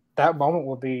 Like, that moment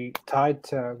will be tied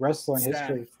to wrestling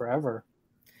history forever.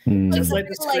 Just like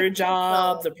the screw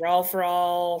job, the brawl for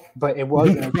all. But it was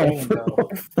entertaining though.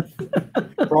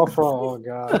 Brawl for all, oh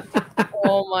god.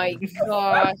 Oh my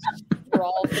gosh.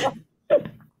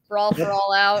 Brawl for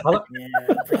all out. Yeah,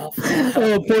 brawl for all.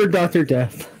 Oh, poor Dr.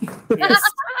 Death. Yes.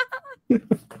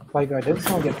 Didn't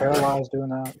someone get paralyzed doing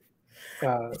that?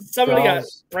 Somebody got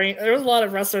brain. There was a lot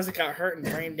of wrestlers that got hurt and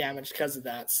brain damage because of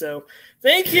that. So,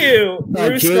 thank you,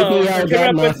 Russo, for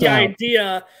coming up with the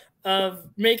idea of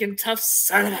making tough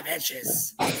son of a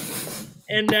bitches.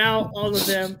 And now all of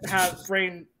them have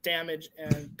brain damage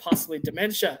and possibly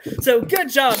dementia. So,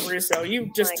 good job, Russo.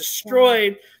 You just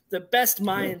destroyed the best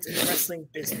minds in the wrestling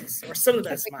business, or some of the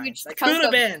best minds. Like, could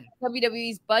have been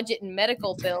WWE's budget and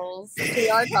medical bills.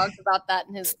 TR talks about that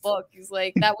in his book. He's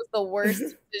like, that was the worst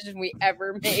decision we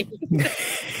ever made.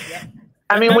 Yeah.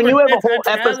 I mean, when you have a whole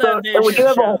episode,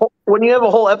 when you have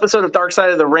a whole episode of Dark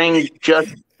Side of the Ring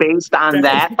just based on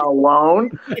that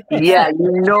alone,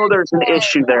 there's an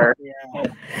issue there. Yeah.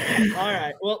 All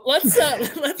right. Well, let's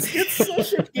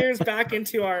shift gears back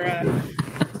into our.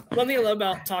 One thing I love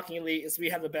about Talking Elite is we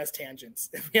have the best tangents.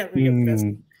 We have the best.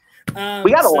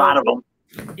 We got a lot of them.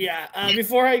 Yeah.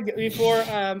 Before I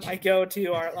go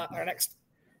to our next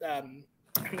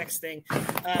thing,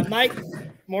 Mike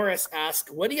Morris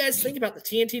asked, "What do you guys think about the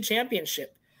TNT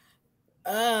Championship?"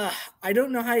 I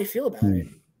don't know how you feel about it,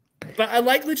 but I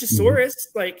like Luchasaurus.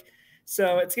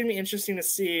 So it's gonna be interesting to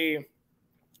see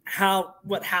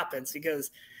what happens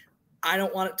because I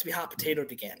don't want it to be hot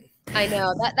potatoed again. I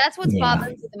know that's what's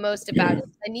bothering me the most about it.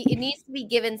 It needs to be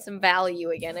given some value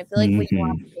again. I feel like when you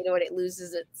hot potato it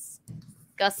loses its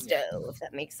gusto, if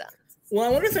that makes sense. Well, I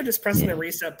wonder if they're just pressing the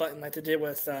reset button like they did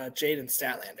with Jade and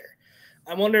Statlander.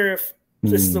 I wonder if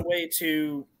this is a way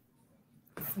to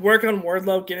work on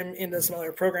Wardlow, get him into some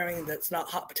other programming that's not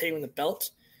hot potatoing the belt,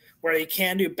 where he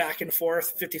can do back and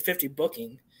forth 50-50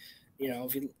 booking.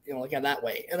 If you look at it that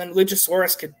way. And then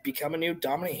Luchasaurus could become a new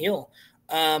dominant heel.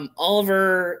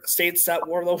 Oliver states that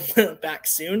Wardlow went back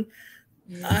soon.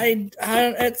 I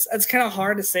don't. It's kind of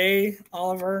hard to say,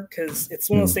 Oliver, because it's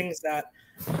one of those things that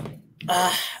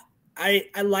I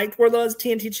liked Wardlow as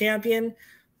TNT champion,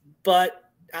 but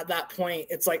at that point,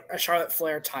 it's like a Charlotte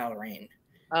Flair title reign.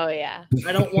 Oh yeah.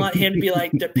 I don't want him to be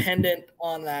dependent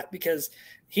on that because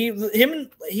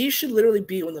he should literally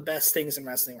be one of the best things in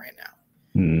wrestling right now.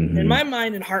 In my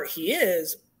mind and heart, he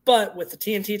is, but with the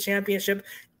TNT championship,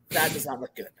 that does not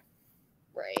look good.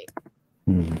 Right.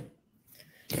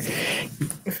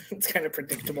 It's kind of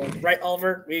predictable. Right,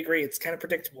 Oliver? We agree. It's kind of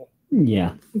predictable.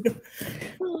 Yeah.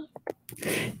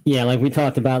 Yeah, like we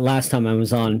talked about last time I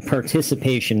was on,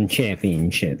 participation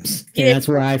championships. And that's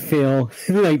where I feel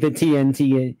like the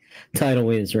TNT title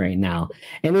is right now.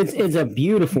 And it's a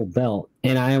beautiful belt.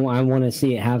 And I want to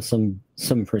see it have some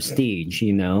prestige,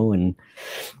 and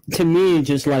to me,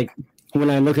 just like when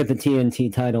I look at the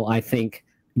TNT title, I think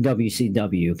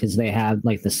WCW because they have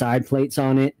the side plates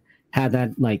on it, had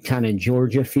that kind of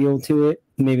Georgia feel to it.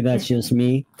 Maybe that's just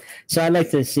me. So I'd like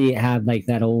to see it have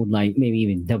that old maybe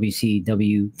even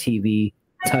WCW TV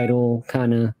title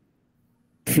kind of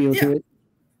feel to it.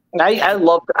 I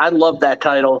love that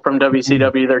title from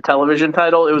WCW, their television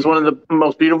title. It was one of the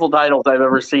most beautiful titles I've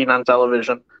ever seen on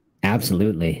television.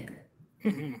 Absolutely.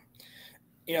 And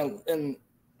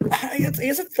I guess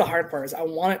it's the hard part is I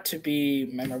want it to be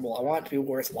memorable. I want it to be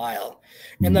worthwhile.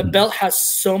 And the belt has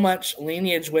so much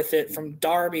lineage with it from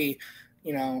Darby,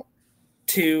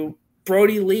 to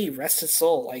Brody Lee, rest his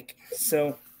soul.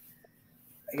 So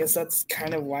I guess that's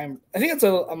kind of why I'm a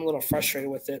little frustrated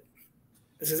with it.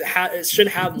 It should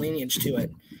have lineage to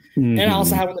it. And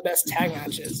also have one of the best tag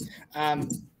matches.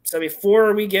 So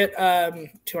before we get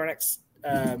to our next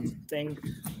thing,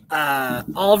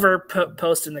 Oliver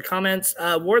posted in the comments,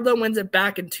 Wardlow wins it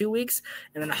back in 2 weeks,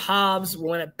 and then Hobbs will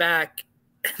win it back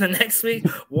the next week.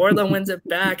 Wardlow wins it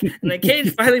back, and then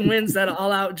Cage finally wins that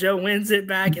All Out. Joe wins it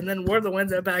back, and then Wardlow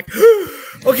wins it back.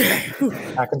 Okay,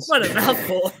 what a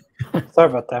mouthful. Sorry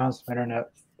about that. On some internet.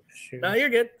 Shoot. No, you're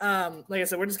good. Like I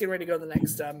said, we're just getting ready to go to the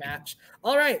next match.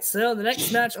 All right, so the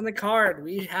next match on the card,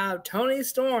 we have Toni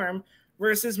Storm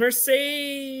versus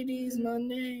Mercedes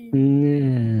Monday.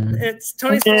 It's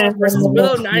Toni Storm versus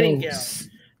Willow Nightingale.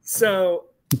 So,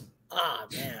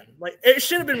 man, it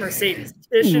should have been Mercedes.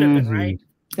 It should have been, right?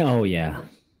 Oh yeah.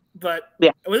 But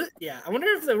was it? Yeah, I wonder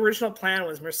if the original plan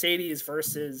was Mercedes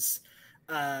versus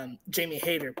Jamie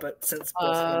Hayter, but since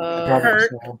both of them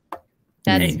hurt,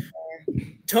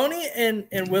 Tony and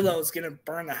Willow is gonna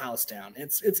burn the house down.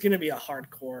 It's gonna be a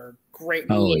hardcore, great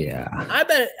match. Oh yeah. I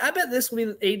bet this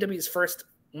will be AEW's first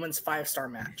women's 5-star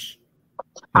match.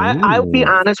 I'll be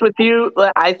honest with you.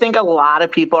 I think a lot of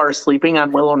people are sleeping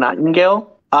on Willow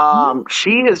Nightingale.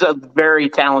 She is a very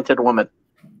talented woman.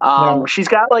 She's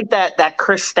got that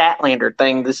Chris Statlander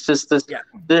thing. This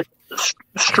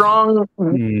strong,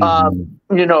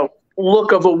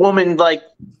 look of a woman. Like,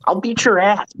 I'll beat your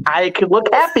ass. I could look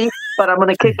happy, but I'm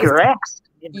gonna kick your ass.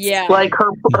 Yeah. Like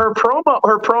her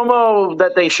promo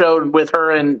that they showed with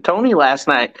her and Tony last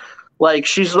night. Like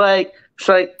she's like,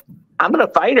 I'm gonna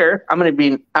fight her. I'm gonna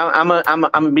be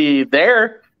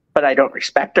there, but I don't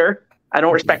respect her. I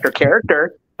don't respect her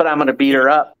character, but I'm gonna beat her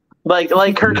up. Like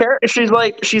her character,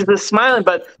 she's this smiling,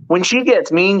 but when she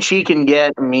gets mean, she can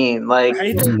get mean. Like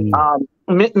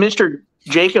Mr.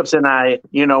 Jacobs and I,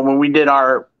 when we did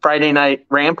our Friday night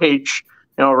Rampage,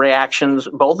 reactions,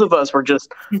 both of us were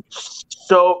just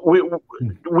so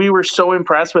we were so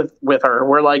impressed with her.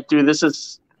 We're like, dude,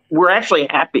 we're actually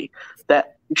happy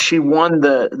that she won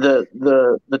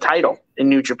the title in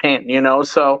New Japan,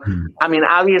 So, I mean,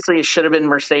 obviously it should have been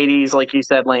Mercedes, like you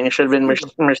said, Lane. It should have been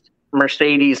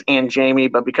Mercedes and Jamie,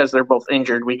 but because they're both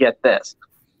injured, we get this.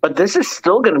 But this is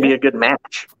still going to be a good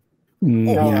match.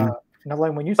 Lane,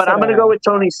 when you but I'm going to go with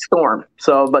Toni Storm.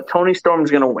 But Toni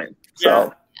Storm's going to win.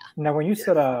 So now, when you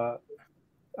said a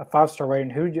 5-star rating,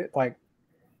 who'd you like?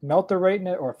 Meltzer rating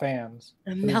it or fans?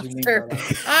 Meltzer.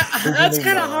 That's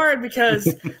kind of hard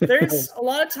because there's a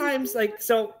lot of times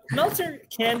so Meltzer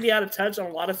can be out of touch on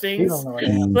a lot of things.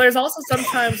 But there's also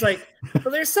sometimes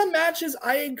but there's some matches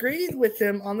I agreed with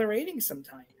him on the rating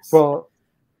sometimes. Well,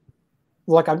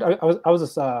 I was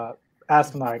just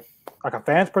asking like a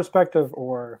fan's perspective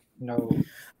or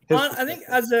I think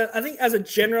as a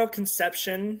general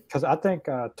conception, because I think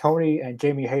Tony and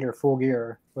Jamie Hayter Full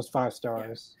Gear was 5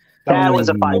 stars. That was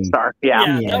a 5-star.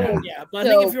 Yeah. But I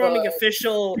think if you want to make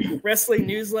official wrestling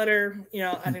newsletter,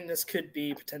 I think this could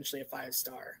be potentially a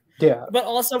 5-star. Yeah. But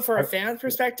also for a fan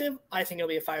perspective, I think it'll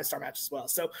be a 5-star match as well.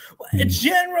 So a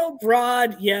general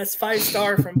broad, yes,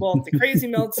 5-star from both the Crazy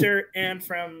Meltzer and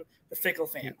from the Fickle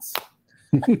fans.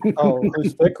 Oh,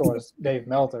 who's Fickle is Dave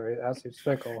Meltzer. That's who's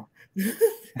Fickle.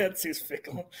 That's who's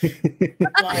Fickle.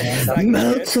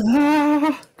 Meltzer.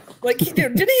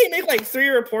 Didn't he make 3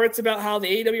 reports about how the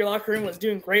AEW locker room was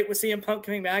doing great with CM Punk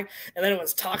coming back, and then it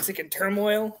was toxic and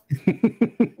turmoil? And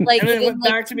then it went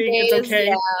back to being it's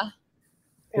okay,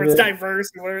 or it's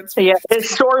diverse, or it's his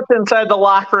source inside the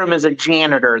locker room is a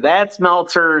janitor. That's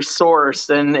Meltzer's source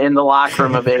in the locker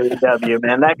room of AEW.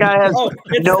 Man, that guy has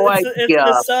no idea. It's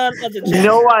the son of the janitor.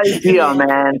 No idea,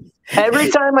 man. Every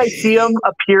time I see him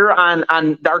appear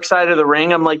on Dark Side of the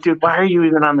Ring, I'm like, dude, why are you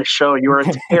even on the show? You are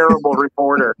a terrible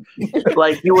reporter.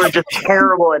 You are just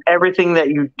terrible at everything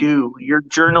that you do. Your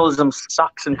journalism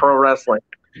sucks in pro wrestling.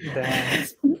 I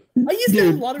used to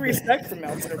have a lot of respect for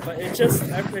Meltzer, but it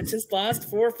just last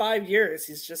 4 or 5 years,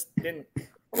 he's just been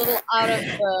a little out of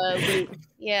the loop.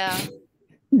 Yeah.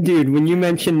 Dude, when you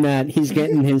mentioned that he's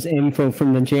getting his info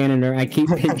from the janitor, I keep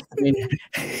picturing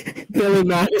Billy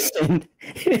Madison.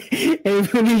 And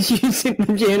when he's using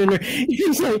the janitor,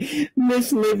 he's like,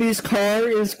 Miss Libby's car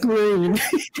is green.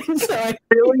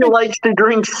 Billy likes to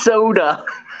drink soda.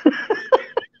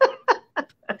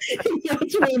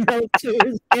 Young Belt 2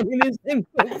 is getting his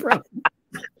info from.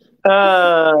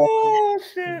 Oh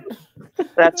shit!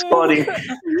 That's funny.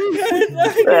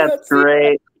 That's see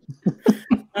great.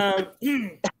 I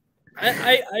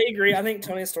agree. I think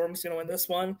Tony Storm's going to win this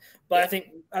one, but I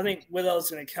think Willow's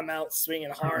going to come out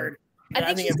swinging hard.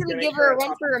 I think she's going to give her a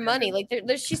run for her money. Like,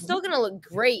 she's still going to look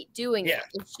great doing it.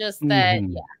 It's just that,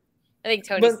 I think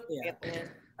Tony's going to get the win.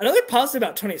 Another positive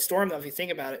about Tony Storm, though, if you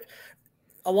think about it,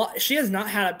 she has not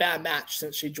had a bad match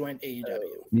since she joined AEW.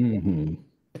 Mm-hmm.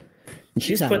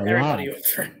 She's putting everybody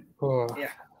over. Oh,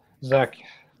 yeah, Zach,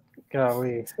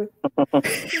 golly.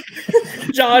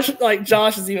 Josh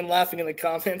is even laughing in the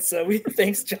comments. So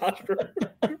thanks Josh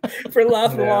for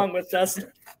laughing along with us.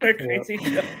 Our crazy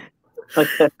show.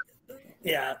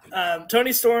 Yeah,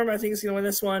 Tony Storm, I think is going to win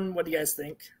this one. What do you guys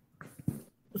think?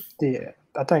 Yeah,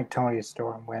 I think Tony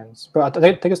Storm wins, but I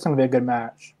think it's going to be a good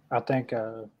match. I think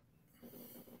it's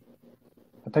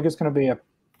going to be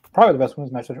probably the best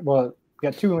women's match. Well, we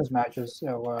got two women's matches,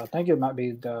 so I think it might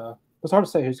be the. It's hard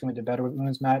to say who's going to be the better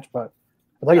women's match, but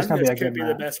I think it's going to be a good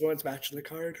match. The best women's match of the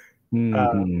card.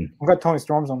 Mm-hmm. We've got Tony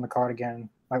Storm's on the card again,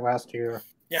 like last year.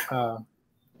 Yeah.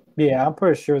 Yeah, I'm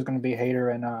pretty sure it's going to be Hayter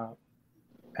and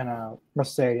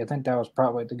Mercedes. I think that was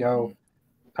probably the go.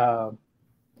 But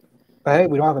hey,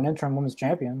 we don't have an interim women's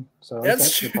champion, so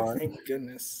that's true. Part. Thank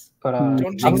goodness. But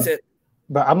don't jinx it.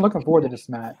 But I'm looking forward to this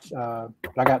match. But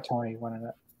I got Tony winning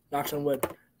it. Knock on wood.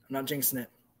 I'm not jinxing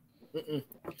it.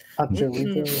 I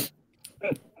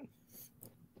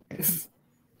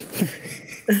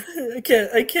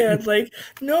can't. Like,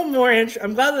 no more interim.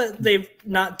 I'm glad that they've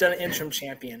not done an interim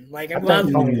champion. Like, I'm glad.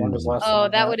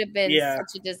 That would have been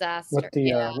such a disaster. With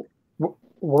the what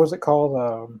was it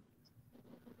called?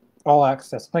 All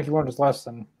Access. I think he won his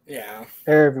lesson. Yeah.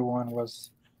 Everyone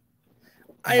was.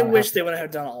 I wish they would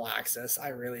have done All Access. I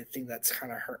really think that's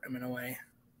kind of hurt him in a way.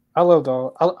 I loved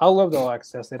All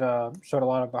Access. It showed a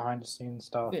lot of behind the scenes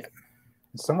stuff. Yeah.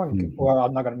 Someone. Well,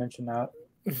 I'm not going to mention that.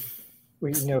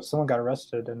 Someone got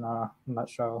arrested in that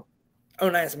show. Oh,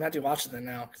 nice! I'm gonna have to watch it then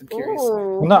now because I'm curious.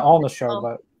 Well, not on the show,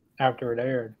 but after it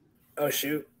aired. Oh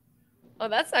shoot! Oh,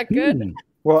 that's not good.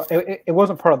 Well, it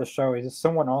wasn't part of the show. It's just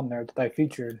someone on there that they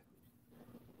featured.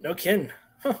 No kidding.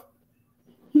 Huh.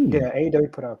 Yeah,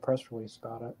 AEW put out a press release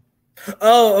about it.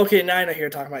 Oh, okay. Now I know who you're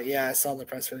talking about. Yeah, I saw the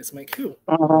press release. I'm like, who?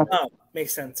 Uh-huh. Oh,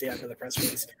 makes sense. Yeah, for the press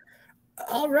release.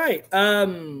 All right.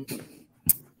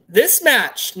 This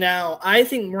match now, I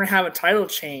think we're gonna have a title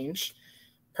change.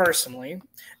 Personally,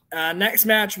 next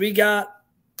match we got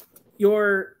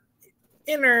your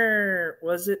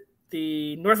was it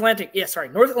the North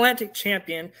Atlantic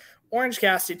champion Orange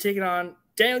Cassidy taking on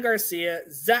Daniel Garcia,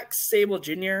 Zack Sabre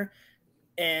Jr.,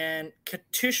 and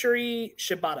Katsuyori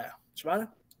Shibata. Shibata?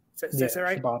 Is that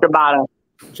right?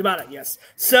 Shibata, yes.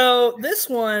 So this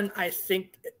one, I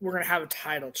think we're going to have a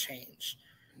title change.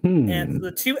 And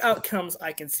the two outcomes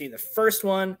I can see. The first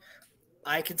one,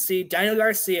 I can see Daniel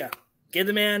Garcia. Give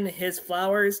the man his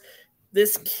flowers.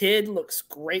 This kid looks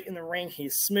great in the ring.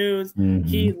 He's smooth. Mm-hmm.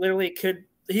 He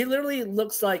literally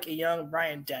looks like a young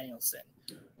Bryan Danielson,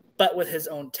 but with his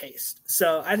own taste.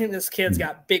 So I think this kid's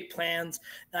got big plans,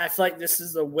 and I feel like this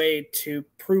is the way to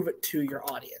prove it to your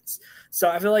audience.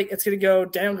 So I feel like it's going to go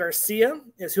Daniel Garcia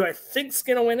is who I think is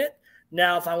going to win it.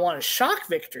 Now, if I want a shock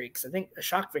victory, because I think a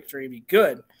shock victory would be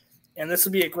good, and this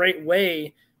would be a great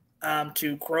way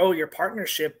to grow your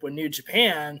partnership with New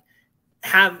Japan,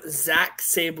 have Zack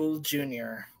Sabre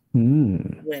Jr.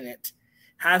 win it.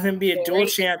 Have him be a dual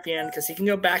champion because he can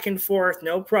go back and forth,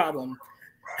 no problem.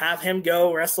 Have him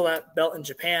go wrestle that belt in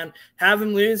Japan. Have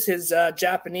him lose his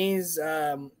Japanese.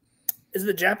 Is it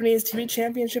the Japanese TV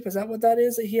Championship? Is that what that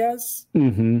is that he has?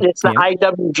 Mm-hmm. It's the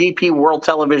IWGP World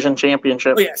Television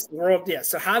Championship. Oh yes,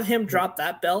 So have him drop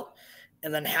that belt,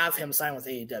 and then have him sign with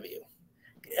AEW.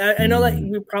 I know that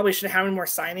we probably should have any more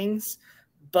signings,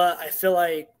 but I feel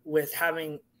like with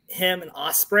having him and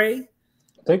Ospreay,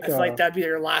 I feel like that'd be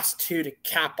their last two to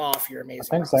cap off your amazing.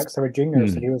 I think Zack Sabre Jr.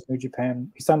 said he was New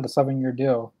Japan. He signed a 7-year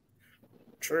deal.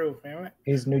 True. Right.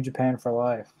 He's New Japan for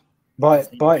life. But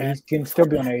he can still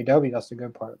be on AEW. That's the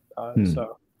good part.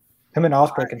 So him and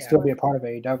Ospreay can still be a part of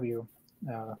AEW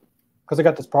because they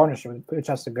got this partnership, which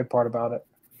that's the good part about it.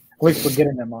 At least we're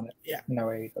getting them on it. Yeah.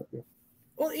 AEW.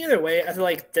 Well, either way, I feel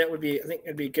like I think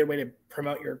it'd be a good way to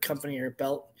promote your company or your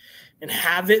belt and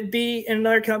have it be in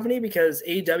another company because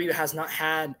AEW has not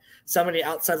had somebody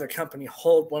outside their company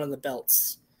hold one of the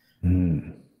belts.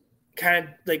 Kind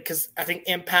of like, because I think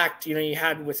Impact, you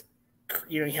had it with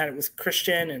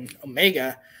Christian and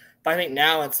Omega, but I think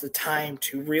now it's the time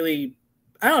to really,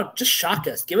 just shock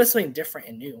us, give us something different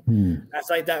and new. I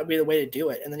feel like that would be the way to do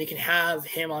it. And then you can have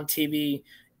him on TV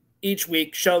each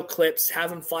week, show clips,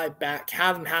 have him fight back,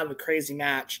 have him have a crazy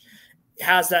match.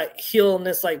 Has that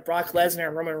heelness like Brock Lesnar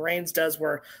and Roman Reigns does,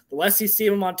 where the less you see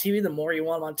him on TV, the more you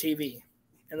want him on TV,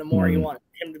 and the more you want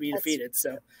him to be defeated.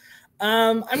 So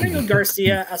I'm going to go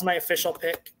Garcia as my official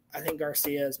pick. I think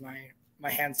Garcia is my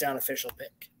hands down official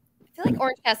pick. I feel like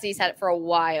Orange Cassidy's had it for a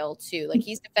while too. Like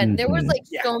he's defended. There was like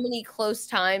so many close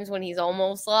times when he's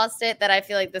almost lost it that I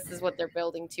feel like this is what they're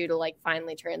building to like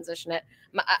finally transition it.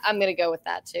 I'm gonna go with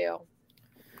that too.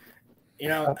 You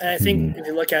know, and I think if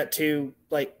you look at too,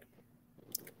 like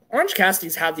Orange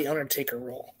Cassidy's had the Undertaker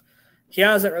role. He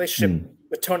has that relationship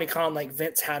with Tony Khan like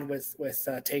Vince had with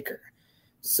Taker,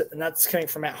 so, and that's coming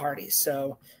from Matt Hardy.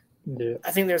 So. Yeah. I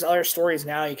think there's other stories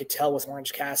now you could tell with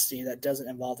Orange Cassidy that doesn't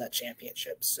involve that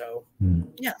championship. So,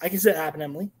 yeah, I can see it happen,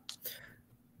 Emily.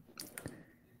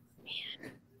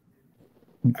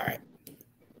 All right.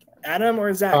 Adam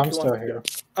or Zach? I'm still here.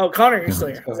 Oh, Connor, you're still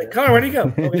here. I was like, Connor, where'd you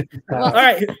go? Okay.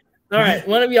 All right.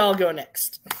 One of y'all go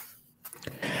next.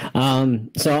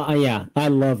 Yeah, I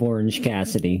love Orange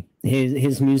Cassidy.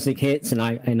 His music hits and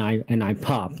I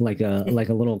pop like a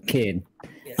little kid.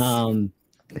 Yes.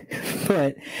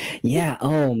 But yeah,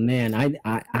 oh man,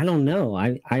 I don't know.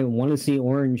 I want to see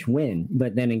Orange win,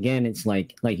 but then again, it's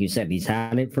like you said, he's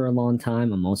had it for a long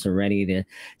time. I'm also ready to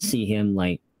see him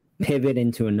like pivot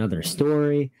into another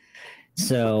story.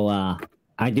 So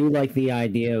I do like the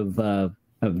idea of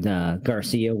the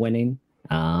Garcia winning.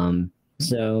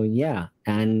 So yeah,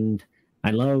 and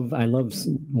I love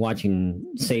watching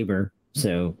Saber,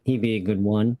 so he'd be a good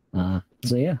one.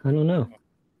 So yeah, I don't know.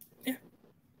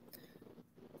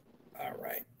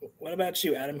 What about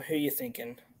you, Adam? Who are you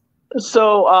thinking?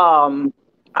 So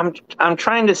I'm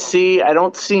trying to see. I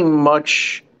don't see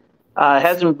much. It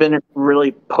hasn't been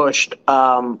really pushed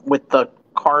with the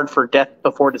card for Death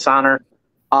Before Dishonor.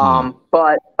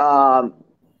 But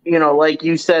you know, like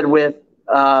you said, with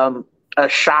a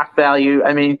shock value.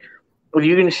 I mean, if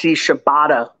you can see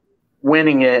Shibata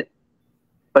winning it,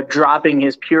 but dropping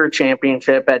his pure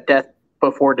championship at Death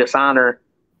Before Dishonor,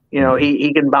 you know,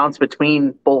 he can bounce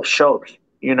between both shows.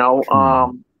 You know,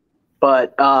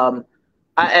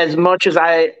 as much as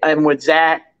I am with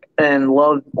Zach and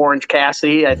love Orange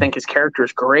Cassidy, I think his character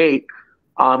is great.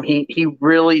 He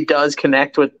really does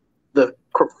connect with the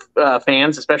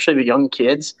fans, especially the young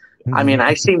kids. I mean,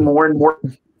 I see more and more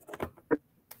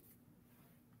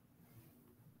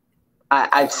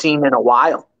I've seen in a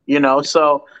while, you know,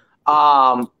 so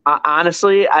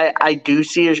honestly, I do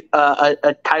see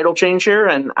a title change here,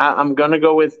 and I'm going to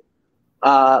go with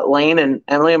Lane and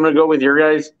Emily. I'm going to go with your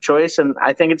guys' choice, and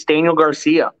I think it's Daniel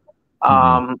Garcia.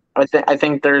 I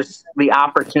think there's the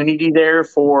opportunity there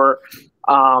for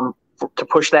to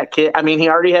push that kid. I mean, he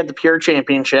already had the pure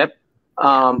championship.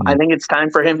 I think it's time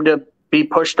for him to be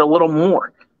pushed a little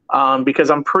more because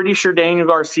I'm pretty sure Daniel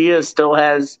Garcia still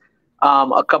has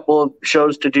a couple of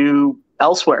shows to do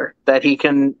elsewhere that he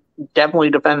can definitely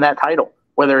defend that title,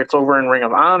 whether it's over in Ring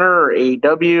of Honor or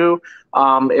AEW,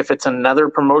 if it's another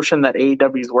promotion that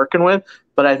AEW is working with.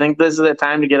 But I think this is the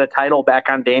time to get a title back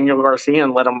on Daniel Garcia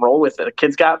and let him roll with it. The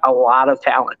kid's got a lot of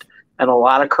talent and a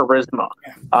lot of charisma.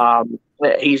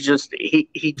 He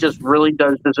just really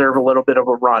does deserve a little bit of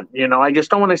a run. You know, I just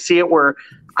don't want to see it where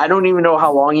I don't even know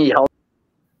how long he held.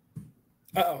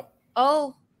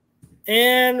 Oh.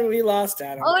 And we lost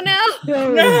Adam. Oh no!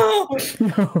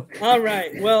 No! All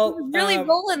right. Well, really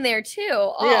rolling there too.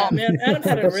 Oh. Yeah, man. Adam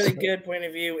had a really good point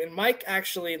of view, and Mike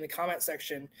actually in the comment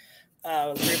section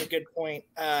was a really good point.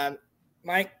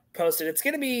 Mike posted it's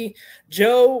going to be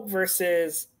Joe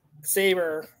versus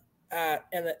Saber at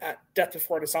Death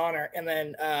Before Dishonor, and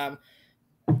then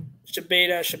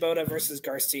Shibata versus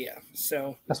Garcia.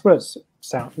 So that's what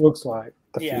it looks like.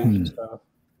 The stuff.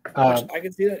 I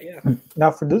can see that, yeah. Now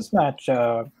for this match,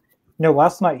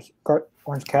 last night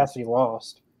Orange Cassidy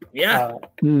lost. Yeah,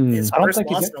 his first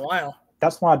loss in a while.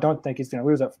 That's why I don't think he's going to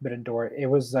lose at Forbidden Door. It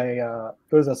was a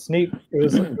sneak.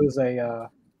 It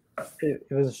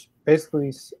was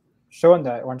basically showing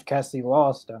that Orange Cassidy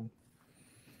lost, and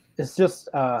it's just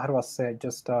how do I say it?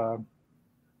 Just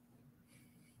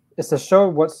it's to show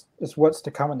what's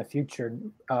to come in the future.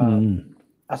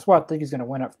 That's why I think he's going to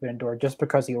win at Forbidden Door, just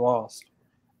because he lost.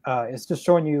 It's just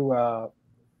showing you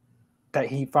that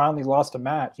he finally lost a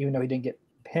match, even though he didn't get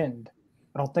pinned.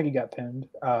 I don't think he got pinned,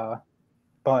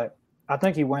 but I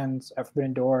think he wins at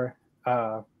Forbidden Door.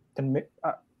 I think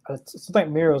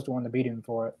Miro's the one to beat him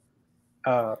for it.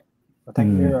 I think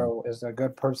Miro is a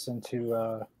good person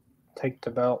to take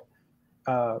the belt.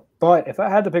 But if I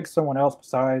had to pick someone else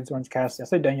besides Orange Cassidy, I'd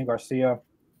say Daniel Garcia.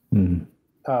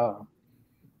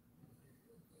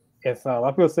 If a lot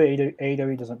of people say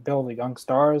AEW doesn't build the young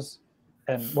stars,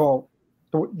 and well,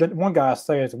 the one guy I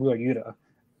say is Wheeler Yuta.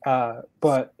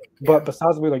 But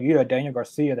besides Wheeler Yuta, Daniel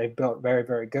Garcia, they've built very,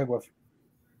 very good with.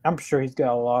 I'm sure he's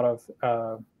got a lot of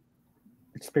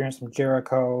experience from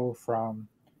Jericho, from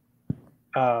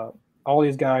all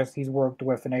these guys he's worked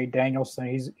with, and A.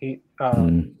 Danielson.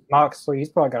 Moxley. He's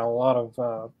probably got a lot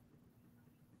of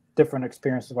different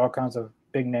experiences, all kinds of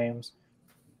big names.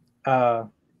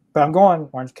 But I'm going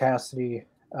Orange Cassidy.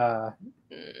 I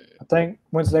think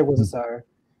Wednesday was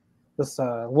this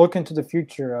look into the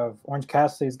future of Orange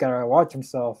Cassidy's got to watch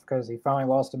himself because he finally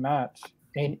lost a match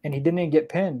and he didn't even get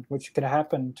pinned, which could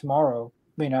happen tomorrow.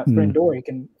 I mean, at Forbidden Door, he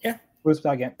can lose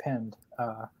without getting pinned.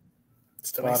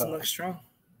 Still makes him look strong.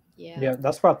 Yeah,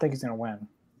 that's why I think he's going to win.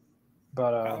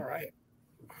 But all right.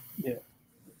 Yeah.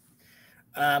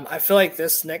 I feel like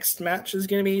this next match is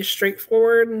going to be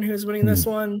straightforward, and who's winning this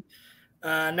one?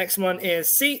 Next one is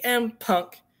CM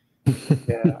Punk.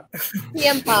 Yeah.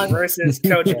 CM Punk versus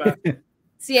Kojima.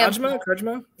 CM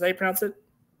Kojima? Is that how you pronounce it?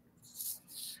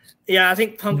 Yeah, I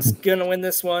think Punk's gonna win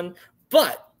this one,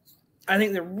 but I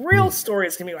think the real story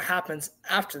is gonna be what happens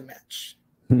after the match.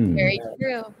 Very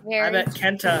true. I bet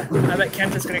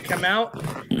Kenta's gonna come out,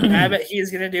 and I bet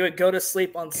he's gonna do a go to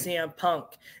sleep on CM Punk,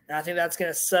 and I think that's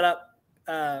gonna set up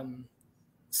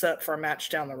for a match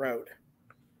down the road.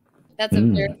 That's a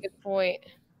very good point.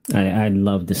 I'd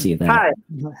love to see that. Hi.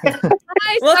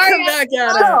 Hi, Welcome back,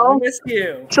 Adam. Hello. I missed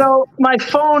you. So my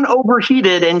phone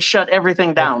overheated and shut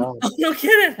everything down. Oh, no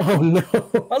kidding. Oh no!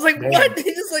 I was like, what?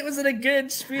 He just was in a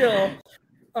good spiel.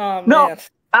 Oh, No, man.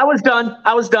 I was done.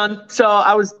 So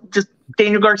I was just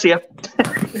Daniel Garcia.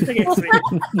 Okay, sweet.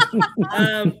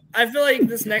 I feel like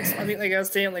this next, I think, like I was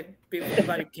saying, like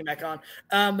everybody came back on.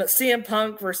 But CM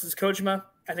Punk versus Kojima.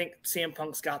 I think CM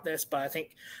Punk's got this, but I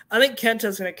think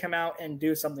Kenta's going to come out and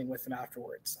do something with him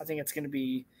afterwards. I think it's going to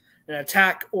be an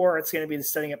attack, or it's going to be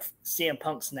setting up CM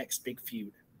Punk's next big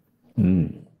feud.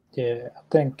 Yeah, I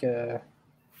think.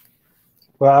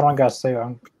 Well, I don't got to say.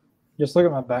 I'm just look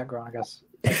at my background. I guess.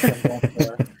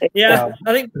 Yeah,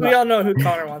 I think we all know who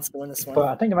Connor wants to win this one. But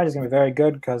I think the match is going to be very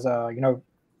good because CM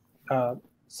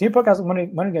Punk hasn't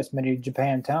won against many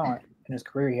Japan talent in his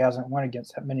career. He hasn't won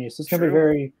against that many. So it's going to be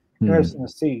very interesting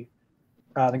to see.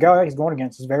 The guy he's going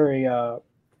against is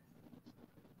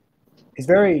he's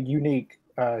very unique.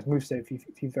 His moveset,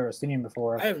 if you've ever seen him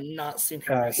before. I have not seen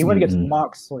him. He went against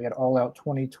Moxley at All Out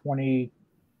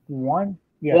 2021.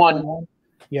 Yeah, One. 21.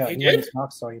 Yeah, He went did? against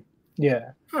Moxley.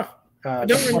 Yeah. Huh. I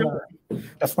don't remember.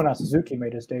 That's when Suzuki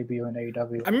made his debut in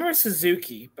AEW. I remember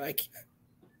Suzuki, but I can't.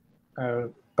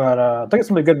 I think it's going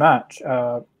to be a good match.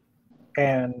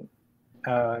 And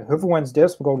whoever wins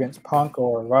this will go against Punk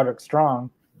or Roderick Strong.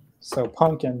 So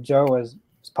Punk and Joe is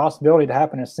a possibility to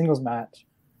happen in a singles match.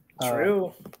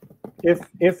 True. If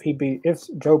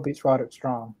Joe beats Roderick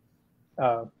Strong,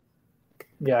 I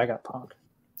got Punk.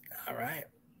 All right.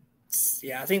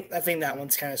 Yeah, I think that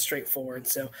one's kind of straightforward.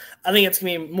 So I think it's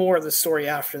gonna be more of the story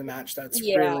after the match that's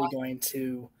really going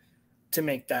to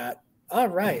make that. All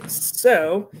right.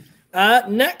 So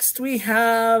next we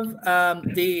have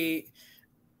the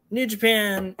New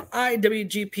Japan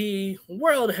IWGP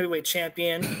World Heavyweight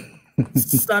Champion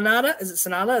Sanada. Is it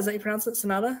Sanada? Is that how you pronounce it?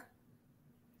 Sanada?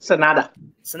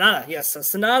 Sanada, yes. So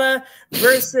Sanada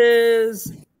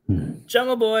versus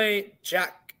Jungle Boy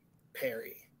Jack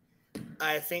Perry.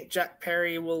 I think Jack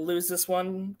Perry will lose this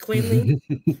one cleanly.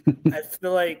 I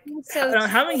feel like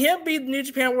having him be the New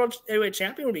Japan World Heavyweight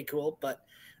Champion would be cool, but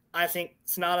I think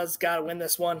Sanada's got to win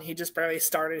this one. He just barely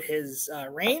started his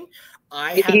reign.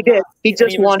 He did. He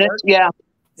just won it. Yeah.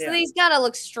 So he's got to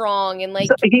look strong and like.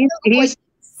 So he's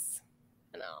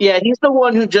the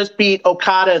one who just beat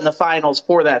Okada in the finals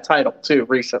for that title too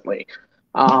recently.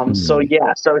 So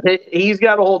he's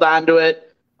got to hold on to it.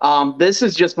 This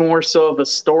is just more so of a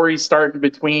story starting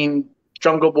between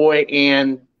Jungle Boy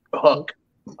and Hook.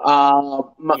 I've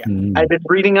been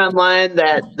reading online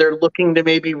that they're looking to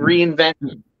maybe reinvent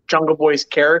Jungle Boy's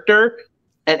character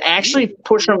and actually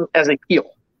push him as a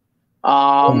heel.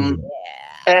 And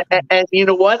you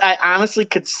know what? I honestly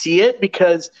could see it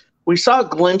because we saw a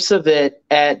glimpse of it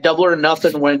at Double or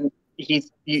Nothing when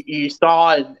you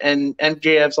saw it and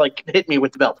MJF's like, hit me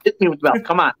with the belt,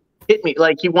 come on, hit me.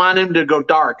 Like he wanted him to go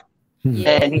dark.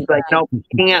 And he's like, no, he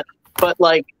can't. But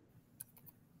like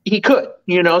he could,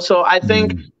 so I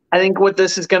think what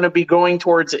this is going to be going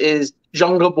towards is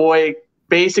Jungle Boy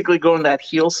basically going that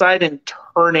heel side and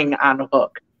turning on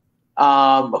Hook.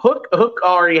 Hook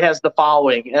already has the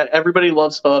following. Everybody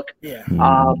loves Hook. Yeah.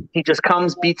 He just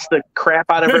comes, beats the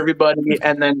crap out of everybody,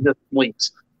 and then just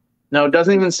leaves. No,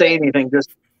 doesn't even say anything. Just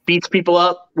beats people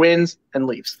up, wins, and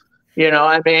leaves.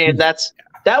 That's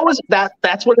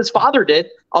That's what his father did.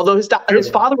 Although his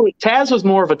father, Taz, was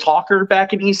more of a talker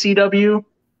back in ECW.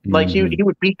 Like he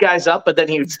would beat guys up, but then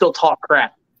he would still talk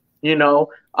crap, you know.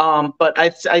 But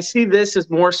I see this as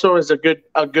more so as a good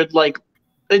like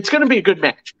it's going to be a good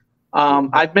match.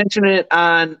 I've mentioned it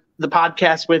on the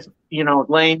podcast with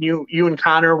Lane, you and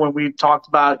Connor when we talked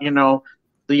about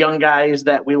the young guys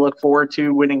that we look forward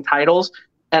to winning titles,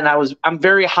 and I'm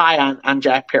very high on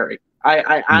Jack Perry.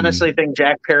 I honestly think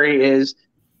Jack Perry is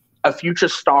a future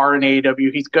star in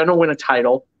AEW. He's going to win a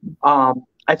title.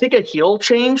 I think a heel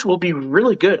change will be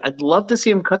really good. I'd love to see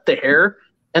him cut the hair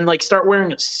and like start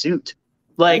wearing a suit.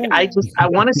 Like I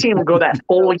want to see him go that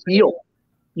full heel.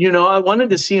 I wanted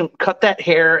to see him cut that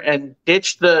hair and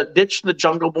ditch the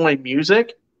Jungle Boy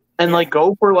music and like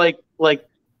go for like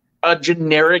a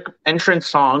generic entrance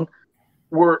song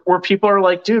where people are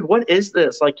like, dude, what is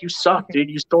this? Like, you suck, dude.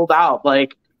 You sold out.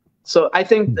 Like, so I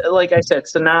think, like I said,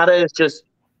 Sonata is just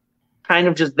kind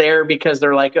of just there because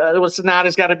they're like, well,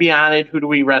 Sonata's got to be on it. Who do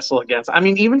we wrestle against? I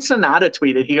mean, even Sonata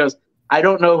tweeted, he goes, I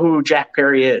don't know who Jack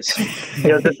Perry is. He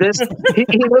goes, he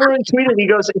literally tweeted, he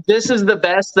goes, this is the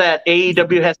best that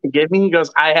AEW has to give me. He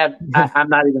goes, I'm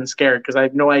not even scared because I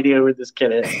have no idea who this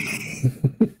kid is.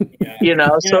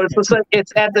 So it's just like,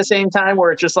 it's at the same time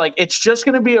where it's just like, it's just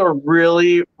going to be a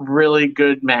really, really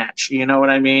good match. You know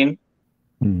what I mean?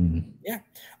 Yeah.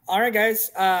 All right,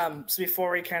 guys. So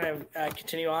before we kind of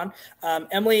continue on,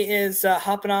 Emily is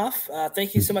hopping off.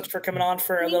 Thank you so much for coming on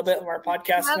for a little bit of our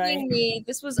podcast tonight. Me.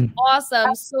 This was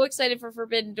awesome. So excited for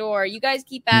Forbidden Door. You guys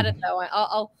keep at it though.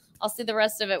 I'll see the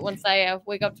rest of it once I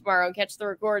wake up tomorrow and catch the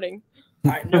recording.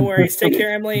 All right, no worries. Take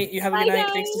care, Emily. You have a good night.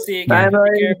 Guys. Thanks to see you again.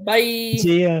 Bye. Bye.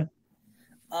 See ya.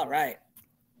 All right.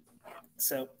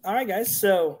 So, all right, guys.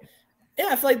 So, yeah,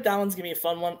 I feel like that one's gonna be a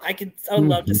fun one. I would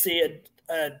love to see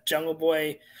a Jungle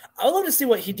Boy. I would love to see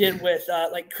what he did with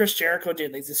like Chris Jericho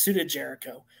did, like the suited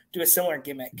Jericho, do a similar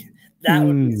gimmick. That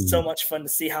would be so much fun to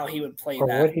see how he would play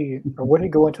that. Would he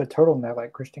go into a turtleneck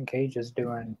like Christian Cage is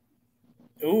doing?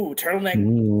 Ooh,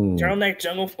 turtleneck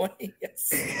Jungle Boy.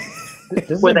 Yes.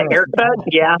 With a haircut,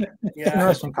 yeah.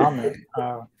 Interesting comment.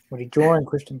 Would he join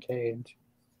Christian Cage?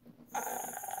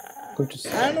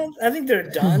 I think they're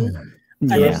done.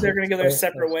 I think they're going to go their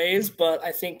separate ways, but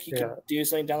I think you could do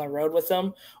something down the road with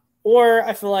them. Or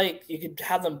I feel like you could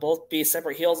have them both be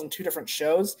separate heels in two different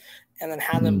shows and then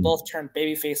have them both turn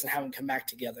babyface and have them come back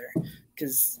together.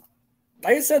 Because,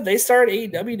 like I said, they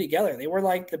started AEW together. They were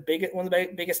like one of the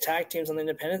biggest tag teams on the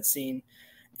independent scene.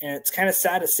 And it's kind of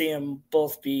sad to see them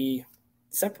both be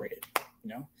separated,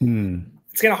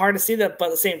 It's kind of hard to see that, but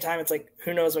at the same time, it's like,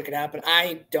 who knows what could happen.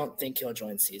 I don't think he'll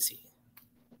join CC.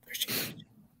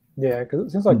 Yeah, because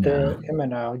it seems like him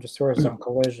and Luchasaurus on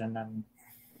Collision, and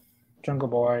Jungle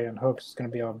Boy and Hooks is going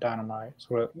to be on Dynamite.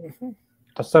 So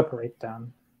to separate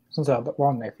them, since how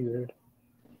long they feuded.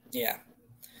 Yeah.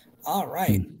 All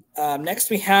right. Next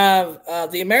we have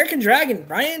the American Dragon,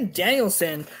 Bryan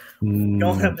Danielson,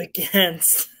 going up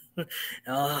against.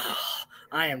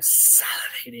 I am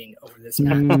salivating over this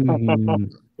match.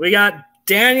 We got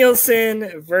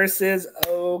Danielson versus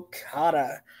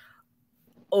Okada.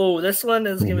 Oh, this one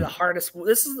is going to be the hardest.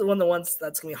 This is one of the ones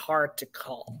that's going to be hard to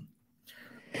call.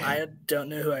 I don't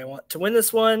know who I want to win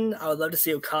this one. I would love to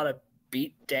see Okada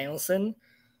beat Danielson,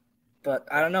 but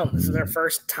I don't know. This is their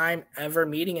first time ever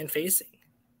meeting and facing.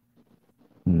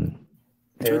 Two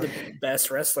of the best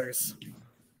wrestlers.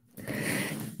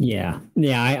 Yeah.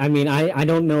 I mean, I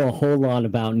don't know a whole lot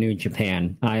about New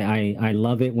Japan. I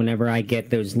love it whenever I get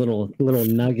those little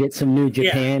nuggets of New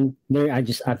Japan. Yeah.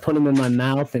 I put them in my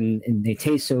mouth and they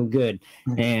taste so good.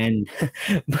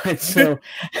 But so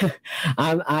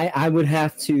I would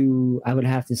have to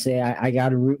say I got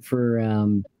to root for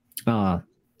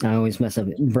I always mess up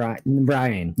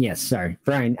Brian. Yes, sorry,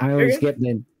 Brian. I always get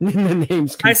the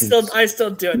names confused. I still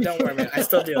do it. Don't worry, man. I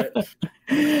still do it.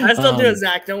 I still do it,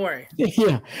 Zach. Don't worry.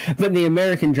 Yeah, but the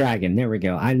American Dragon. There we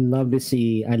go. I love to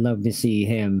see him. Love to see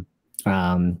him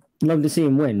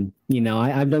win.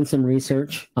 I've done some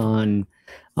research on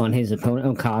his opponent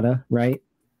Okada, right?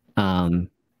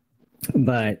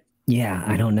 But yeah,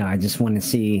 I don't know. I just want to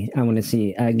see. I want to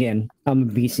see again. I'm a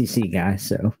BCC guy,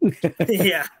 so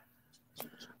yeah.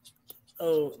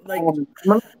 Oh,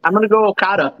 I'm gonna go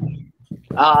Okada.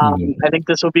 I think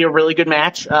this will be a really good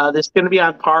match. This is going to be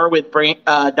on par with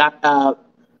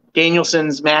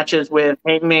Danielson's matches with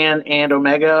Hangman and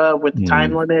Omega with the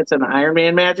time limits and the Iron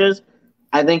Man matches.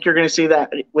 I think you're going to see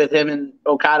that with him and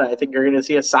Okada. I think you're going to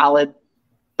see a solid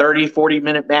 30,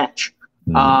 40-minute match.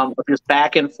 Just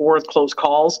back and forth, close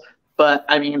calls. But,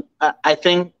 I mean, I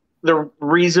think the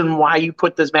reason why you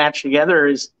put this match together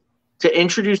is to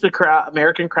introduce the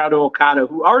American crowd to Okada,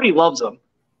 who already loves him.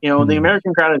 You know, the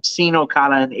American crowd had seen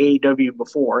Okada in AEW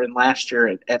before and last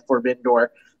year at Forbidden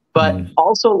Door. But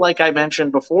also, like I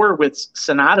mentioned before with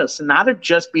Sonata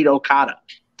just beat Okada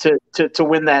to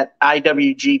win that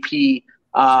IWGP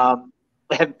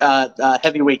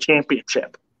heavyweight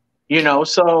championship. You know,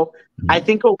 so I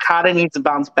think Okada needs to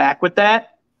bounce back with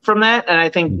that from that, and I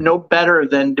think no better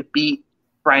than to beat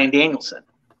Bryan Danielson,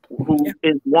 who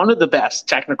is one of the best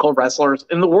technical wrestlers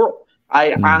in the world.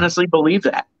 I honestly believe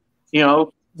that. You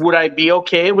know, would I be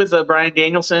okay with a Bryan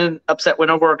Danielson upset win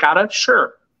over Okada?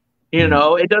 Sure. You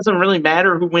know, it doesn't really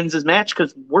matter who wins his match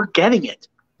because we're getting it.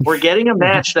 We're getting a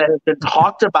match that has been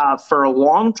talked about for a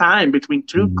long time between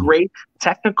two great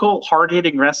technical,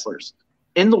 hard-hitting wrestlers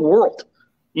in the world.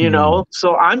 You know,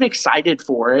 so I'm excited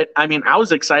for it. I mean, I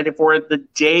was excited for it the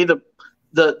day the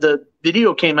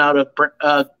video came out of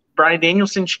Bryan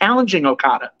Danielson challenging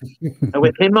Okada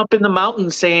with him up in the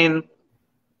mountains saying,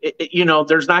 you know,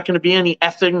 there's not going to be any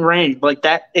effing rain like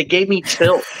that. It gave me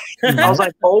chills. I was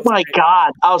like, oh my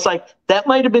God. I was like, that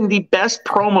might have been the best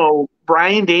promo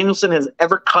Bryan Danielson has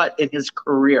ever cut in his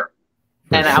career.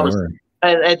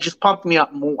 It just pumped me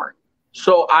up more.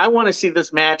 So I want to see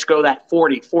this match go that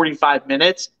 45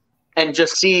 minutes and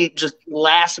just see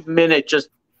last minute, just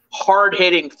hard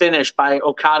hitting finish by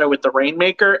Okada with the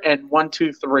Rainmaker and 1,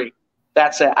 2, 3.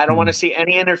 That's it. I don't want to see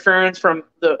any interference from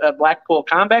the Blackpool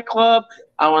Combat Club.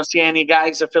 I don't want to see any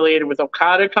guys affiliated with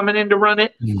Okada coming in to run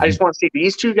it. I just want to see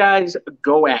these two guys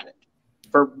go at it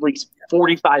for at least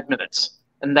 45 minutes.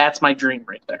 And that's my dream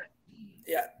right there.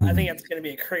 Yeah, I think it's going to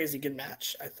be a crazy good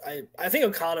match. I think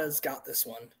Okada's got this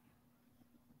one.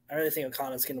 I really think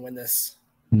Okada's going to win this.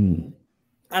 I don't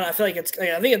know, I think it's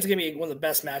going to be one of the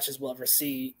best matches we'll ever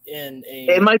see in a.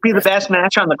 It might be the best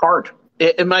match on the card.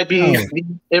 It might be.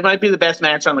 It might be the best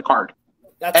match on the card.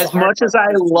 That's as much as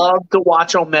I love to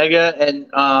watch Omega and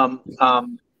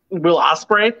Will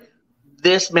Ospreay,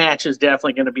 this match is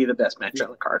definitely going to be the best match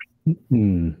on the card.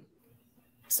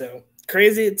 So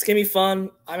crazy! It's gonna be fun.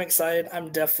 I'm excited. I'm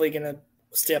definitely gonna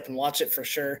stay up and watch it for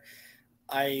sure.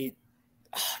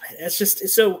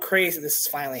 It's so crazy. This is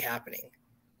finally happening.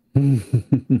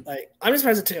 Like, I'm just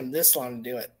surprised it took him this long to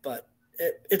do it, but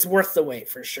it's worth the wait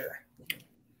for sure.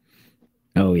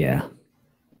 Oh yeah.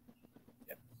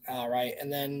 All right,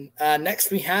 and then next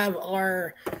we have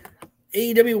our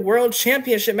AEW World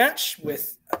Championship match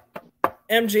with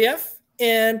MJF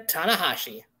and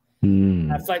Tanahashi.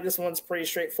 I feel like this one's pretty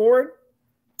straightforward,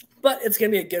 but it's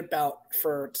going to be a good bout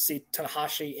to see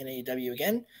Tanahashi in AEW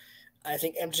again. I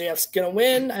think MJF's going to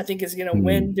win. I think he's going to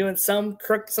win doing something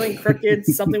crooked,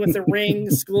 something with the ring,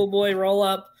 schoolboy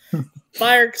roll-up,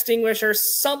 fire extinguisher,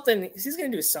 something. He's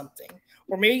going to do something.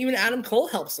 Or maybe even Adam Cole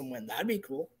helps him win. That'd be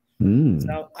cool.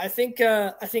 So I think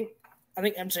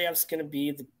MJF's going to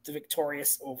be the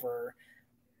victorious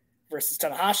versus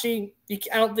Tanahashi.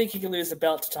 I don't think he can lose the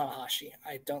belt to Tanahashi.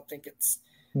 I don't think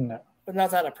but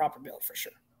not that a proper belt for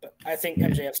sure. But I think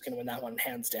MJF's going to win that one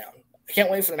hands down. I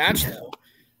can't wait for the match though.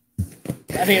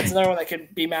 I think it's another one that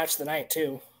could be match of the night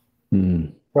too.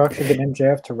 We'll actually get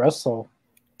MJF to wrestle.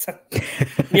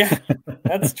 Yeah,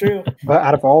 that's true. But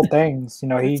out of all things, you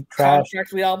know, he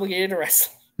contractually obligated to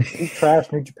wrestle. He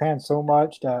trashed New Japan so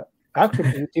much that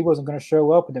actually he wasn't going to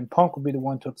show up, and then Punk would be the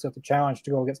one to accept the challenge to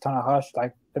go against Tanahashi,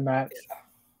 like the match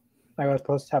like I was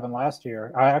supposed to happen last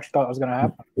year. I actually thought it was going to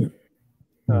happen.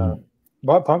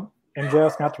 But Punk, MJF's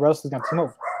going to have to wrestle. He's going to team up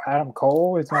with Adam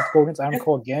Cole. He's going to have to go against Adam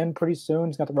Cole again pretty soon.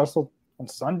 He's going to have to wrestle on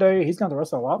Sunday. He's going to have to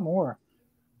wrestle a lot more.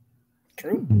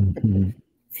 True.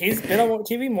 He's been on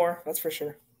TV more, that's for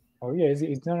sure. Oh yeah,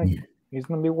 he's gonna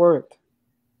be worked.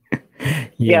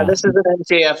 Yeah, this is an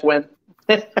MJF win.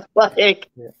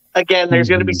 Again, there's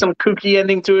going to be some kooky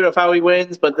ending to it of how he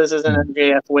wins, but this is an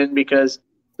MJF win because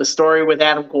the story with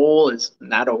Adam Cole is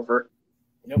not over.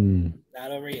 Nope,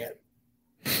 not over yet.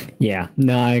 Yeah,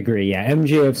 no, I agree. Yeah,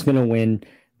 MJF's going to win,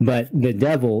 but the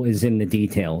devil is in the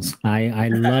details. I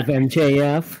love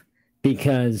MJF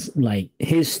because, like,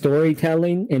 his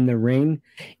storytelling in the ring,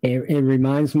 it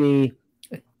reminds me,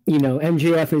 you know,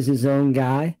 MJF is his own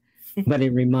guy. But it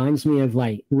reminds me of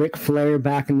like Ric Flair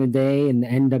back in the day in the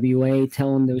NWA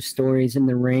telling those stories in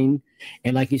the ring.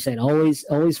 And like you said, always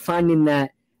finding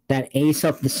that ace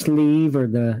up the sleeve or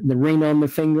the ring on the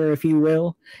finger, if you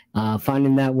will,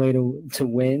 finding that way to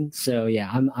win. So yeah,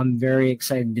 I'm very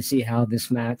excited to see how this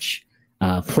match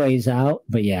plays out.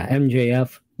 But yeah,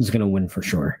 MJF is going to win for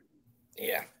sure.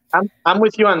 Yeah. I'm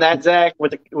with you on that, Zach,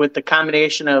 with the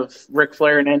combination of Ric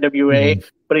Flair and NWA,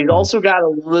 but he's also got a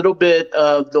little bit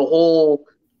of the whole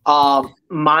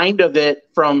mind of it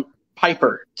from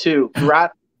Piper too.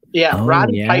 Yeah, Oh,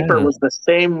 Roddy yeah. Piper was the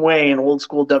same way in old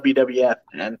school WWF,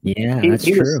 man. Yeah, He that's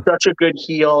was true. such a good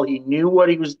heel. He knew what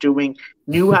he was doing,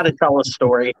 knew how to tell a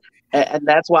story, and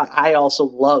that's why I also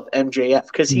love MJF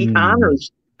because he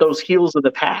honors those heels of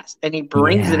the past and he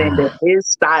brings it into his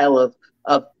style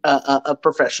of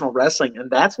professional wrestling, and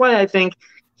that's why I think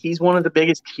he's one of the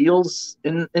biggest heels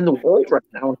in the world right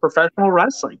now in professional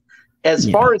wrestling. As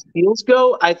far as heels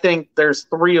go, I think there's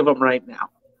 3 of them right now,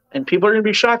 and people are going to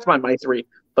be shocked by my 3.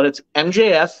 But it's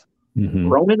MJF,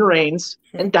 Roman Reigns,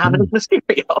 and Dominic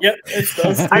Mysterio. Yep, it's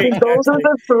those 3. I think those are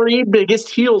the 3 biggest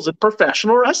heels in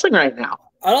professional wrestling right now.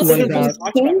 I also think It we is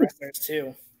talked about wrestlers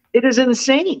too. It is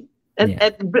insane.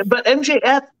 But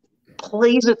MJF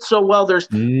plays it so well. There's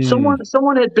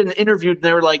someone had been interviewed and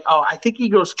they were like, "Oh, I think he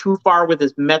goes too far with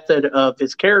his method of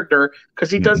his character because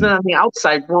he does it on the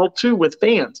outside world too with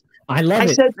fans." I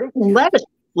said, let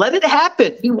it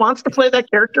happen. He wants to play that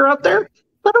character out there.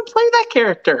 Let him play that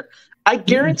character. I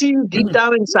guarantee you, deep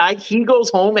down inside, he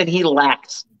goes home and he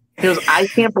laughs. He goes, I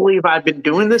can't believe I've been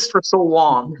doing this for so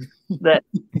long that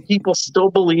people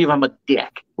still believe I'm a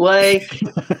dick. Like,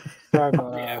 Sorry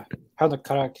about how the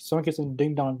cut. Someone gets some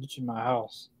ding dong in my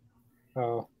house.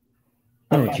 Oh,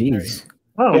 jeez.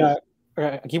 Oh, yeah.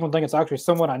 I keep on thinking it's actually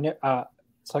someone I knew.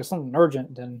 It's like something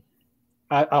urgent. Then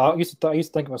I used to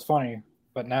think it was funny,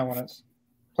 but now when it's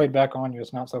played back on you,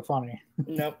 it's not so funny.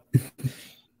 Nope.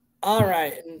 All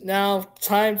right, now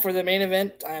time for the main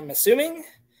event. I'm assuming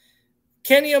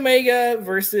Kenny Omega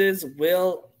versus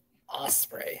Will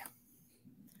Ospreay.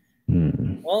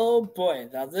 Oh boy,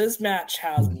 now this match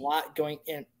has a lot going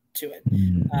into it.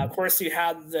 Of course, you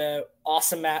had the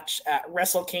awesome match at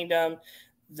Wrestle Kingdom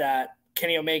that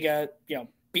Kenny Omega,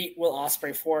 beat Will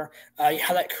Ospreay for. You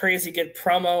had that crazy good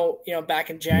promo, back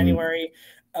in January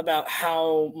about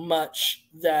how much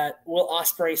that Will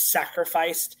Ospreay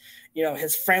sacrificed.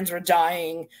 His friends were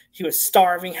dying. He was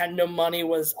starving, had no money,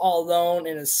 was all alone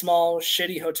in a small,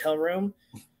 shitty hotel room.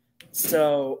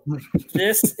 So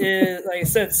this is, like I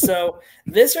said,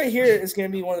 this right here is going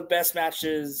to be one of the best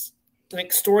matches, I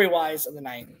think, story-wise of the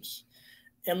night.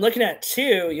 And looking at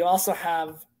 2, you also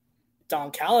have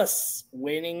Don Callis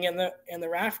waiting in the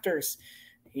rafters.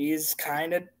 He's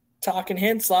kind of talking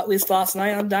hints, at least last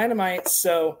night on Dynamite.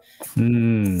 So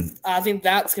I think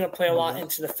that's going to play a lot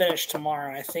into the finish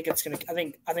tomorrow. I think it's going to. I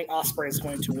think Ospreay is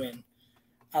going to win.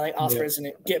 I think Ospreay is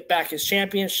going to get back his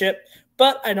championship,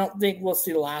 but I don't think we'll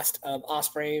see the last of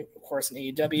Ospreay, of course, in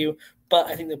AEW. But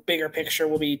I think the bigger picture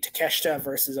will be Takeshita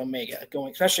versus Omega,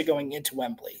 especially going into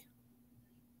Wembley.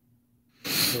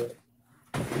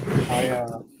 I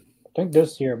think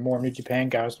this year more New Japan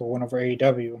guys will win over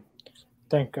AEW. I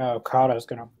think Okada is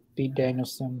going to beat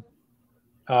Danielson.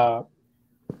 I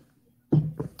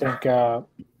think I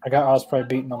got Ospreay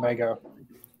beating Omega.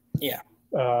 Yeah.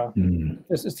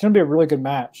 It's going to be a really good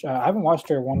match. I haven't watched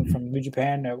their one from New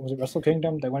Japan. Was it Wrestle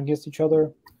Kingdom? They went against each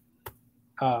other.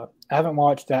 I haven't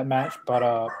watched that match, but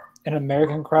in an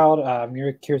American crowd, I'm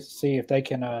really curious to see if they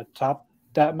can top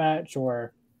that match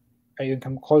or even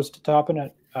come close to topping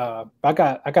it. I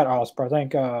got Ospreay. I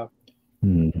think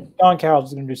Don Callis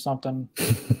is going to do something.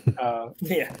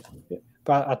 Yeah.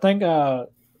 But I think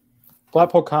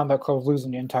Blackpool Combat Club is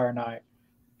losing the entire night.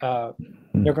 They're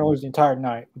going to lose the entire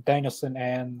night with Danielson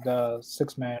and the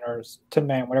 6-man or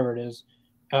 10-man, whatever it is.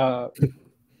 I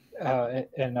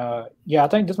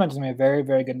think this match is going to be a very,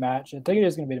 very good match. I think it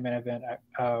is going to be the main event.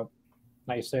 Now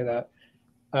you say that.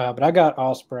 But I got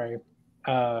Ospreay.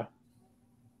 I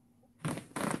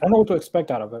don't know what to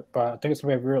expect out of it, but I think it's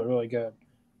going to be really, really good.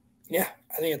 Yeah,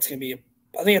 I think it's going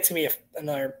to be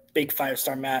another big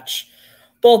 5-star match.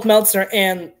 Both Meltzer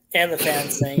and the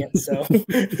fans saying it. So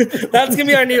that's gonna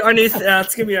be our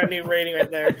new rating right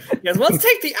there. Because let's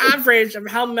take the average of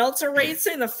how Meltzer rates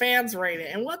it and the fans rate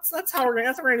it, and that's how we're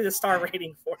gonna do the star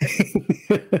rating for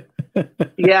it.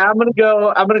 Yeah, I'm gonna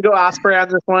go Ospreay on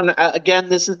this one. Again,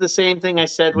 this is the same thing I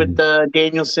said with the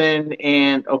Danielson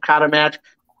and Okada match.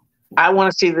 I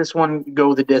want to see this one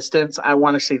go the distance. I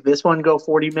want to see this one go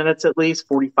 40 minutes at least,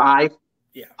 45.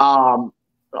 Yeah.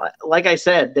 Like I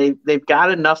said, they've got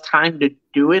enough time to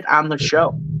do it on the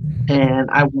show,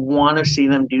 and I want to see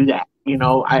them do that.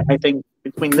 I think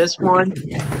between this one,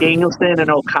 Danielson and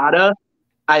Okada,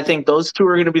 I think those 2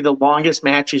 are going to be the longest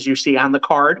matches you see on the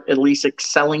card, at least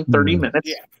excelling 30 minutes.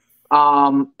 Yeah.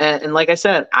 And like I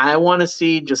said, I want to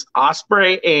see just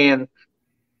Ospreay and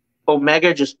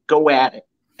Omega just go at it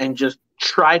and just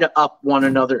try to up one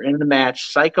another in the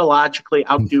match, psychologically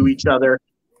outdo each other.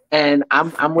 And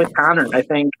I'm with Connor. I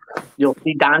think you'll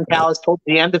see Don Callis towards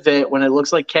the end of it when it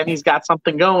looks like Kenny's got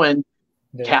something going.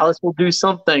 Callis will do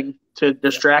something to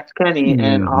distract Kenny,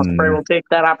 and Ospreay will take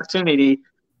that opportunity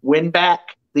win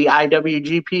back the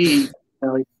IWGP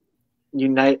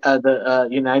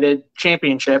United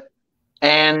Championship,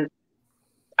 and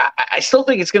I still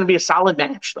think it's going to be a solid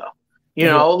match, though. You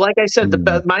know, like I said,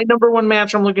 my number one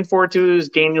match I'm looking forward to is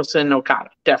Danielson Okada.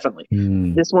 Definitely,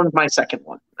 this one's my second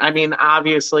one. I mean,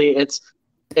 obviously, it's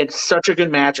such a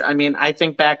good match. I mean, I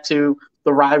think back to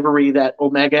the rivalry that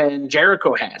Omega and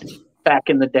Jericho had back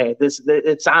in the day.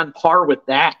 It's on par with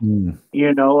that.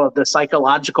 You know, of the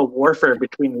psychological warfare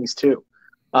between these two.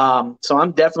 So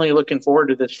I'm definitely looking forward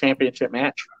to this championship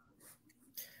match.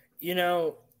 You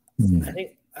know,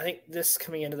 I think this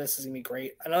coming into this is gonna be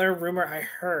great. Another rumor I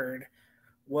heard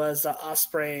was that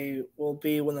Ospreay will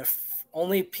be one of the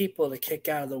only people to kick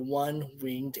out of the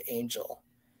one-winged angel.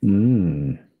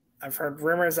 I've heard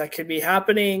rumors that could be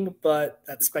happening, but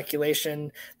that's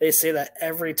speculation. They say that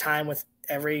every time with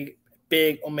every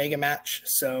big Omega match.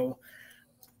 So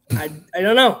I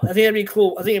don't know. I think it'd be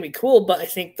cool. But I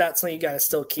think that's something you got to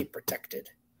still keep protected.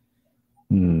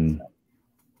 So,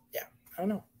 yeah, I don't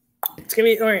know. It's gonna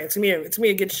be all right. It's gonna be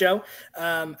a good show.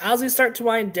 As we start to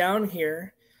wind down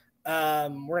here,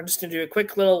 we're just gonna do a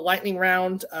quick little lightning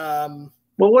round.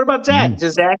 Well, what about Zach?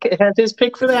 Does Zach have his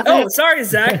pick for that? Oh, sorry,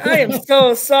 Zach. I am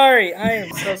so sorry.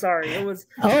 It was.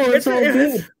 It's all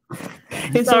good.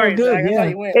 It's sorry, all good.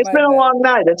 Zach. Yeah. It's been a long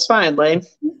night. It's fine, Lane.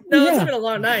 No, it's been a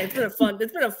long night. It's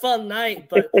been a fun night.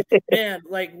 But man,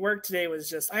 like work today was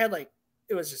just.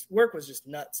 Work was just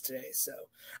nuts today. So,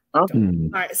 all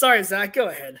right. Sorry, Zach. Go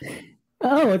ahead.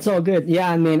 Oh, it's all good.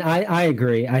 Yeah, I mean, I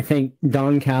agree. I think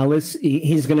Don Callis,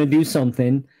 he's going to do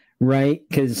something, right?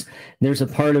 Because there's a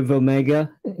part of Omega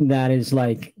that is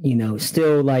like, you know,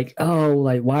 still like, oh,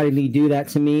 like, why did he do that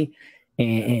to me?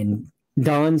 And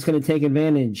Don's going to take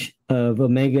advantage of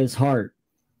Omega's heart.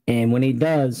 And when he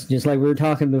does, just like we were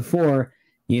talking before,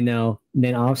 you know,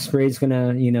 then Ospreay's going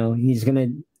to, you know, he's going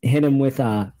to hit him with,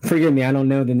 forgive me, I don't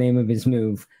know the name of his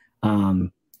move.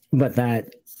 But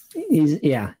that is,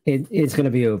 it's going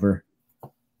to be over.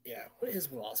 Yeah. What is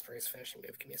Will Ospreay's finishing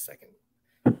move? Give me a second.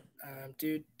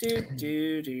 Do.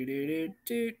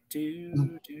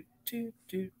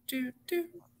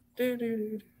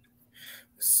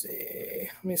 Let's see.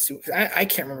 Let me see. I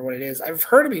can't remember what it is. I've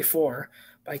heard it before,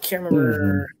 but I can't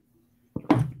remember.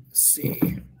 Let's see.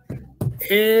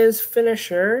 His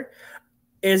finisher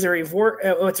is a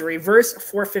reverse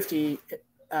 450.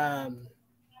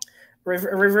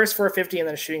 Reverse 450 and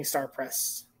then a shooting star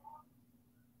press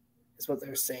is what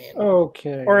they're saying.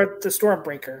 Okay. Or the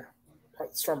Stormbreaker.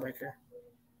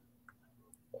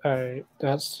 All right.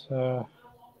 That's. I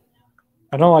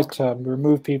don't like to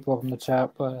remove people from the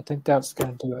chat, but I think that's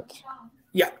going to do it.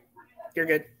 Yeah, you're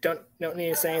good. Don't need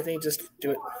to say anything. Just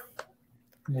do it.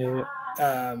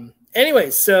 Yeah.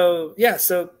 Anyways, so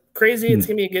crazy. It's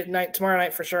gonna be a good night tomorrow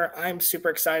night for sure. I'm super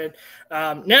excited.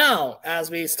 Now,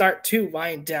 as we start to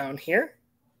wind down here,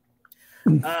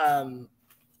 we're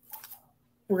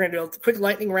gonna do a quick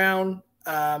lightning round.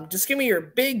 Just give me your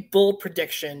big bold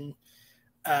prediction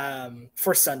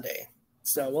for Sunday.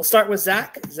 So we'll start with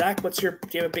Zach. Zach, do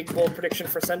you have a big bold prediction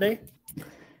for Sunday?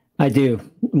 I do.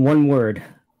 One word: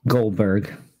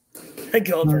 Goldberg.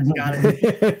 Goldberg, got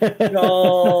it.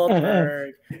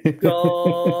 Goldberg.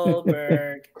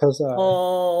 Because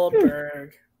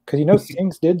you know,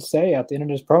 Sings did say at the end of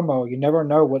this promo, you never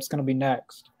know what's going to be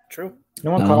next. True.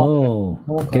 No one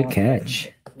called. Good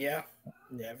catch. Yeah,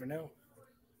 never know.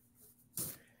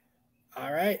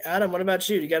 All right, Adam, what about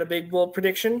you? You got a big bold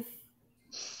prediction?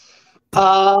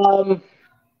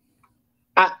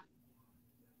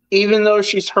 Even though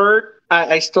she's hurt,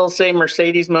 I still say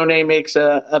Mercedes Moné makes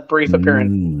a brief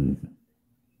appearance.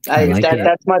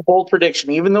 That's my bold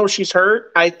prediction. Even though she's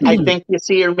hurt, I think you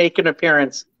see her make an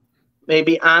appearance.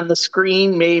 Maybe on the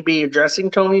screen, maybe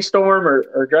addressing Tony Storm or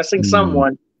addressing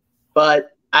someone.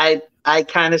 But I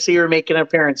kind of see her making an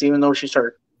appearance, even though she's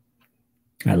hurt.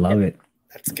 I love it.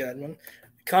 That's a good one.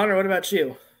 Connor, what about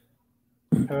you?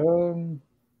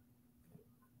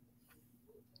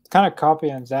 Kind of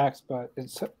copying Zach's, but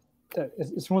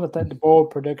it's one of the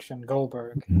bold prediction.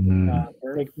 Goldberg. I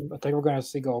think we're going to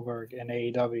see Goldberg in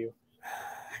AEW.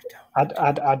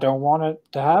 I don't want it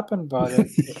to happen, but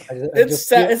it's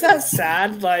sad. Is that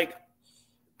sad? Like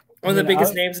one of the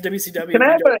biggest names in WCW. Can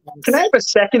I have a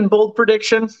second bold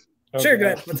prediction? Okay. Sure, go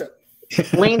ahead. What's up?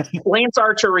 Lance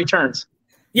Archer returns.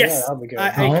 Yes, that'd be good.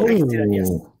 I agree with that, yes.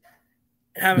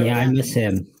 I miss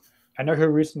him. I know who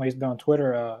recently has been on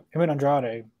Twitter. Him and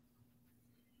Andrade.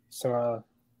 So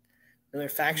another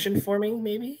faction forming,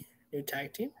 maybe new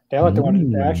tag team. They like they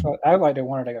wanted. I like they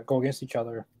wanted to go against each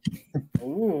other.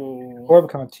 Ooh. Or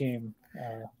become a team.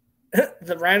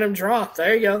 The random draw.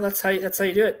 There you go. That's how you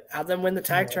do it. Have them win the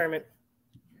tag tournament.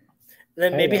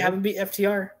 then maybe yeah. have him beat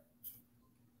FTR.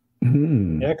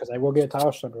 Hmm. Yeah, because they will get a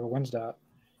title shot who wins that.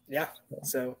 Yeah.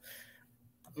 So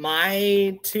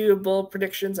my 2 bold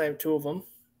predictions, I have 2 of them.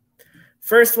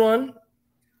 First one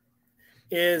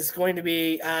is going to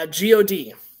be God.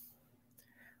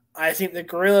 I think the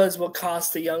Gorillas will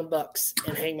cost the Young Bucks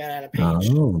and Hangman Adam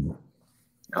Page.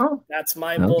 Oh, That's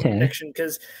my bold Okay. prediction,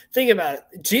 because think about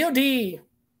it. God,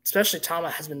 especially Tama,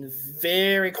 has been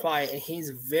very quiet, and he's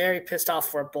very pissed off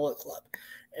for a Bullet Club.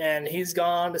 And he's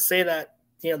gone to say that,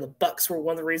 the Bucks were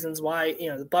one of the reasons why,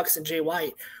 the Bucks and Jay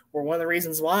White were one of the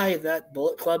reasons why that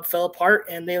Bullet Club fell apart,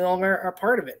 and they no longer are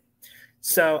part of it.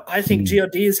 So I think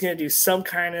God is going to do some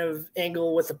kind of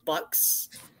angle with the Bucks.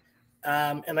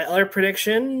 And my other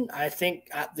prediction, I think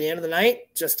at the end of the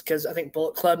night, just because I think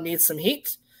Bullet Club needs some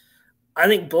heat, I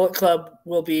think Bullet Club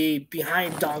will be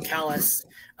behind Don Callis.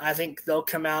 I think they'll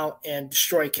come out and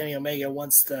destroy Kenny Omega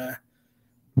once the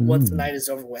night is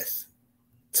over with.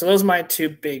 So those are my 2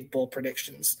 big bold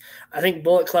predictions. I think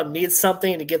Bullet Club needs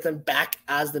something to get them back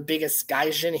as the biggest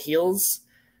Gaijin heels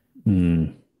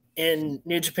in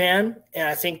New Japan. And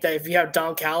I think that if you have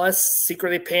Don Callis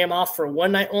secretly pay him off for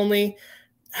one night only,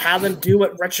 have them do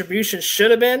what Retribution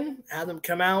should have been, have them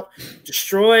come out,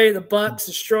 destroy the Bucks,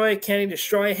 destroy Kenny,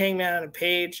 destroy Hangman Adam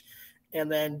Page, and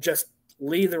then just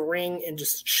leave the ring in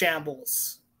just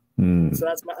shambles. So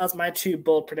that's my 2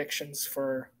 bold predictions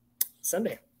for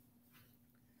Sunday.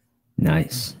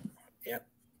 Nice. Yep.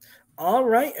 All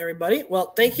right, everybody.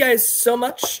 Well, thank you guys so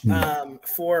much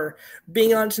for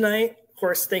being on tonight. Of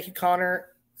course, thank you, Connor,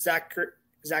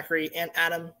 Zachary, and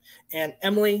Adam, and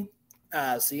Emily.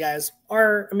 So you guys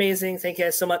are amazing. Thank you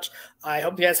guys so much. I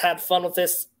hope you guys had fun with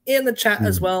this in the chat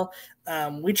as well.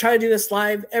 We try to do this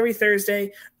live every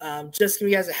Thursday. Just give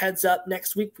you guys a heads up.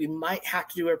 Next week, we might have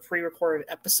to do a pre-recorded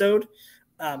episode.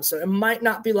 So it might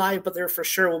not be live, but there for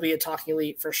sure will be a Talking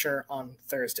Elite for sure on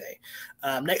Thursday.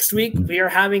 Next week, we are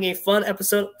having a fun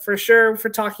episode for sure for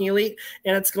Talking Elite,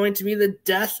 and it's going to be the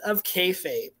death of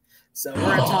kayfabe. So we're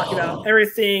going to talk about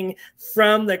everything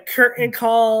from the curtain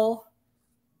call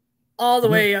all the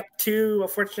way up to,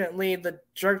 unfortunately, the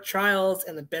drug trials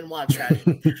and the Benoit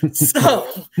tragedy. So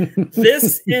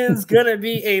this is going to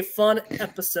be a fun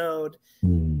episode.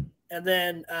 And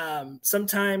then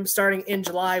sometime starting in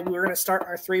July, we're going to start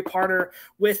our 3-parter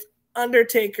with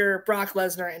Undertaker, Brock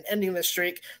Lesnar, and ending the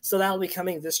streak. So that'll be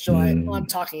coming this July on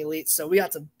Talking Elite. So we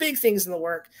got some big things in the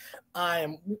work.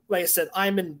 Like I said,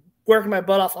 I'm been working my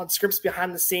butt off on scripts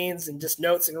behind the scenes and just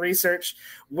notes and research.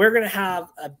 We're going to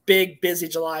have a big, busy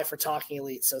July for Talking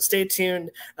Elite. So stay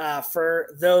tuned for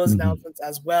those announcements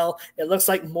as well. It looks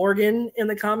like Morgan in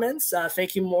the comments.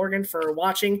 Thank you, Morgan, for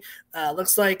watching.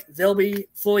 Looks like they'll be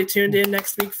fully tuned in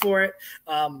next week for it.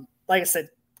 Like I said,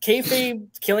 kayfabe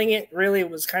killing it really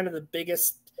was kind of the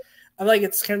biggest. I feel like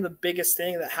it's kind of the biggest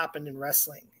thing that happened in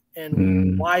wrestling,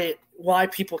 and why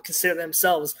people consider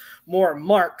themselves more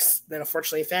marks than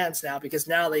unfortunately fans now, because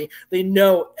now they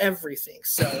know everything.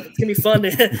 So it's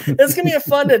gonna be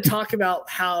fun to talk about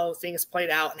how things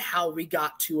played out and how we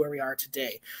got to where we are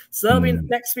today. So that'll be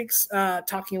next week's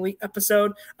Talking Elite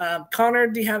episode. Connor,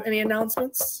 do you have any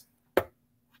announcements?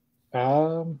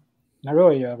 Not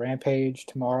really. Rampage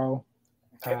tomorrow.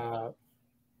 Okay.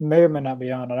 May or may not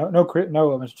be on. I don't know.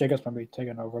 No, Mr. Jacobs might be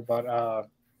taking over, but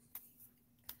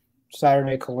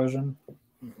Saturday Collision.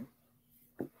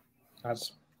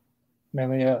 That's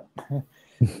mainly it.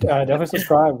 Definitely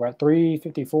subscribe. We're at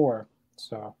 354.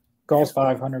 So goal's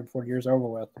 500 before the year's over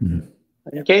with.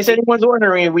 In case anyone's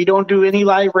wondering, we don't do any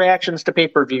live reactions to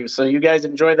pay-per-view, so you guys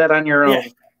enjoy that on your own.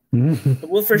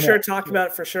 We'll for sure talk about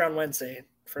it for sure on Wednesday,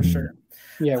 for sure.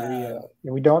 Yeah,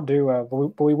 we don't do,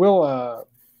 but we will.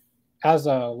 As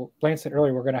Blaine said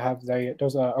earlier, we're going to have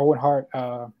those Owen Hart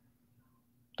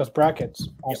those brackets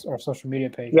on our social media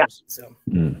pages. Yeah. So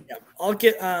I'll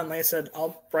get like I said,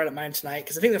 I'll write up mine tonight,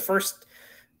 because I think the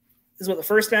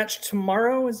first match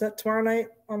tomorrow. Is that tomorrow night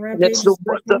on Rampage?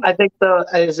 I think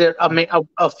is it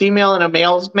a female and a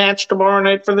male's match tomorrow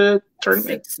night for the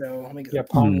tournament? So let me get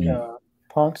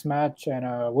Punk's match and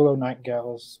Willow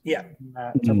Nightingale's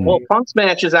match. Well, Punk's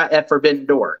match is at Forbidden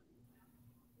Door.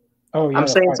 Oh yeah, I'm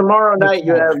saying right. tomorrow night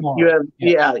you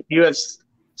have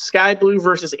Sky Blue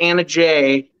versus Anna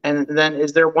Jay, and then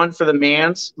is there one for the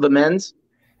men's?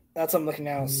 That's what I'm looking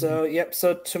now. So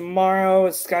so tomorrow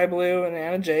it's Sky Blue and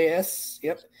Anna Jay. Yes,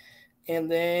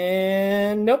 and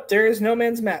then nope, there is no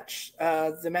men's match.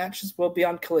 The matches will be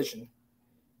on Collision.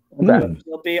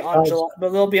 They'll be on July,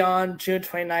 but they'll be on June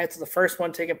 29th. So the first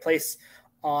one taking place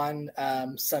on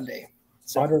Sunday.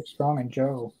 So Roderick Strong and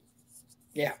Joe.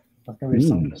 Yeah. That's gonna be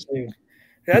something to see.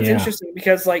 That's Yeah. interesting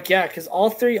because, like, yeah, because all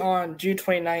three on June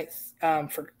 29th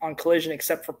on Collision,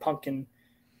 except for Punk and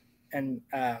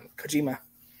Kojima.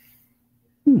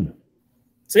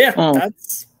 So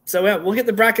yeah, we'll get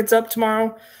the brackets up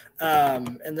tomorrow,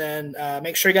 and then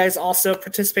make sure you guys also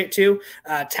participate too.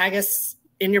 Tag us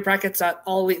in your brackets at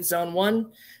All Elite Zone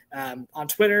 1 on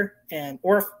Twitter,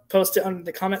 or post it under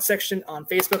the comment section on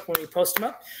Facebook when we post them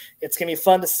up. It's gonna be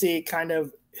fun to see kind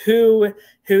of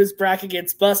whose bracket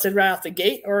gets busted right off the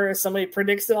gate, or if somebody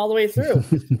predicts it all the way through.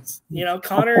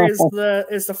 Connor is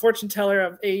the fortune teller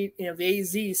of the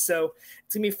AZ, so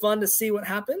it's gonna be fun to see what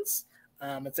happens.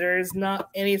 If there is not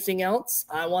anything else,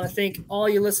 I want to thank all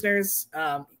you listeners,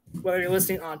 whether you're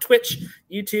listening on Twitch,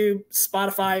 YouTube,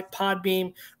 Spotify,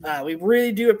 Podbeam. We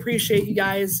really do appreciate you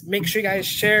guys. Make sure you guys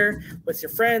share with your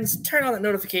friends. Turn on that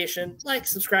notification. Like,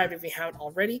 subscribe if you haven't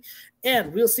already.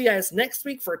 And we'll see you guys next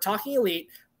week for Talking Elite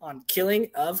on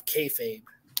Killing of Kayfabe.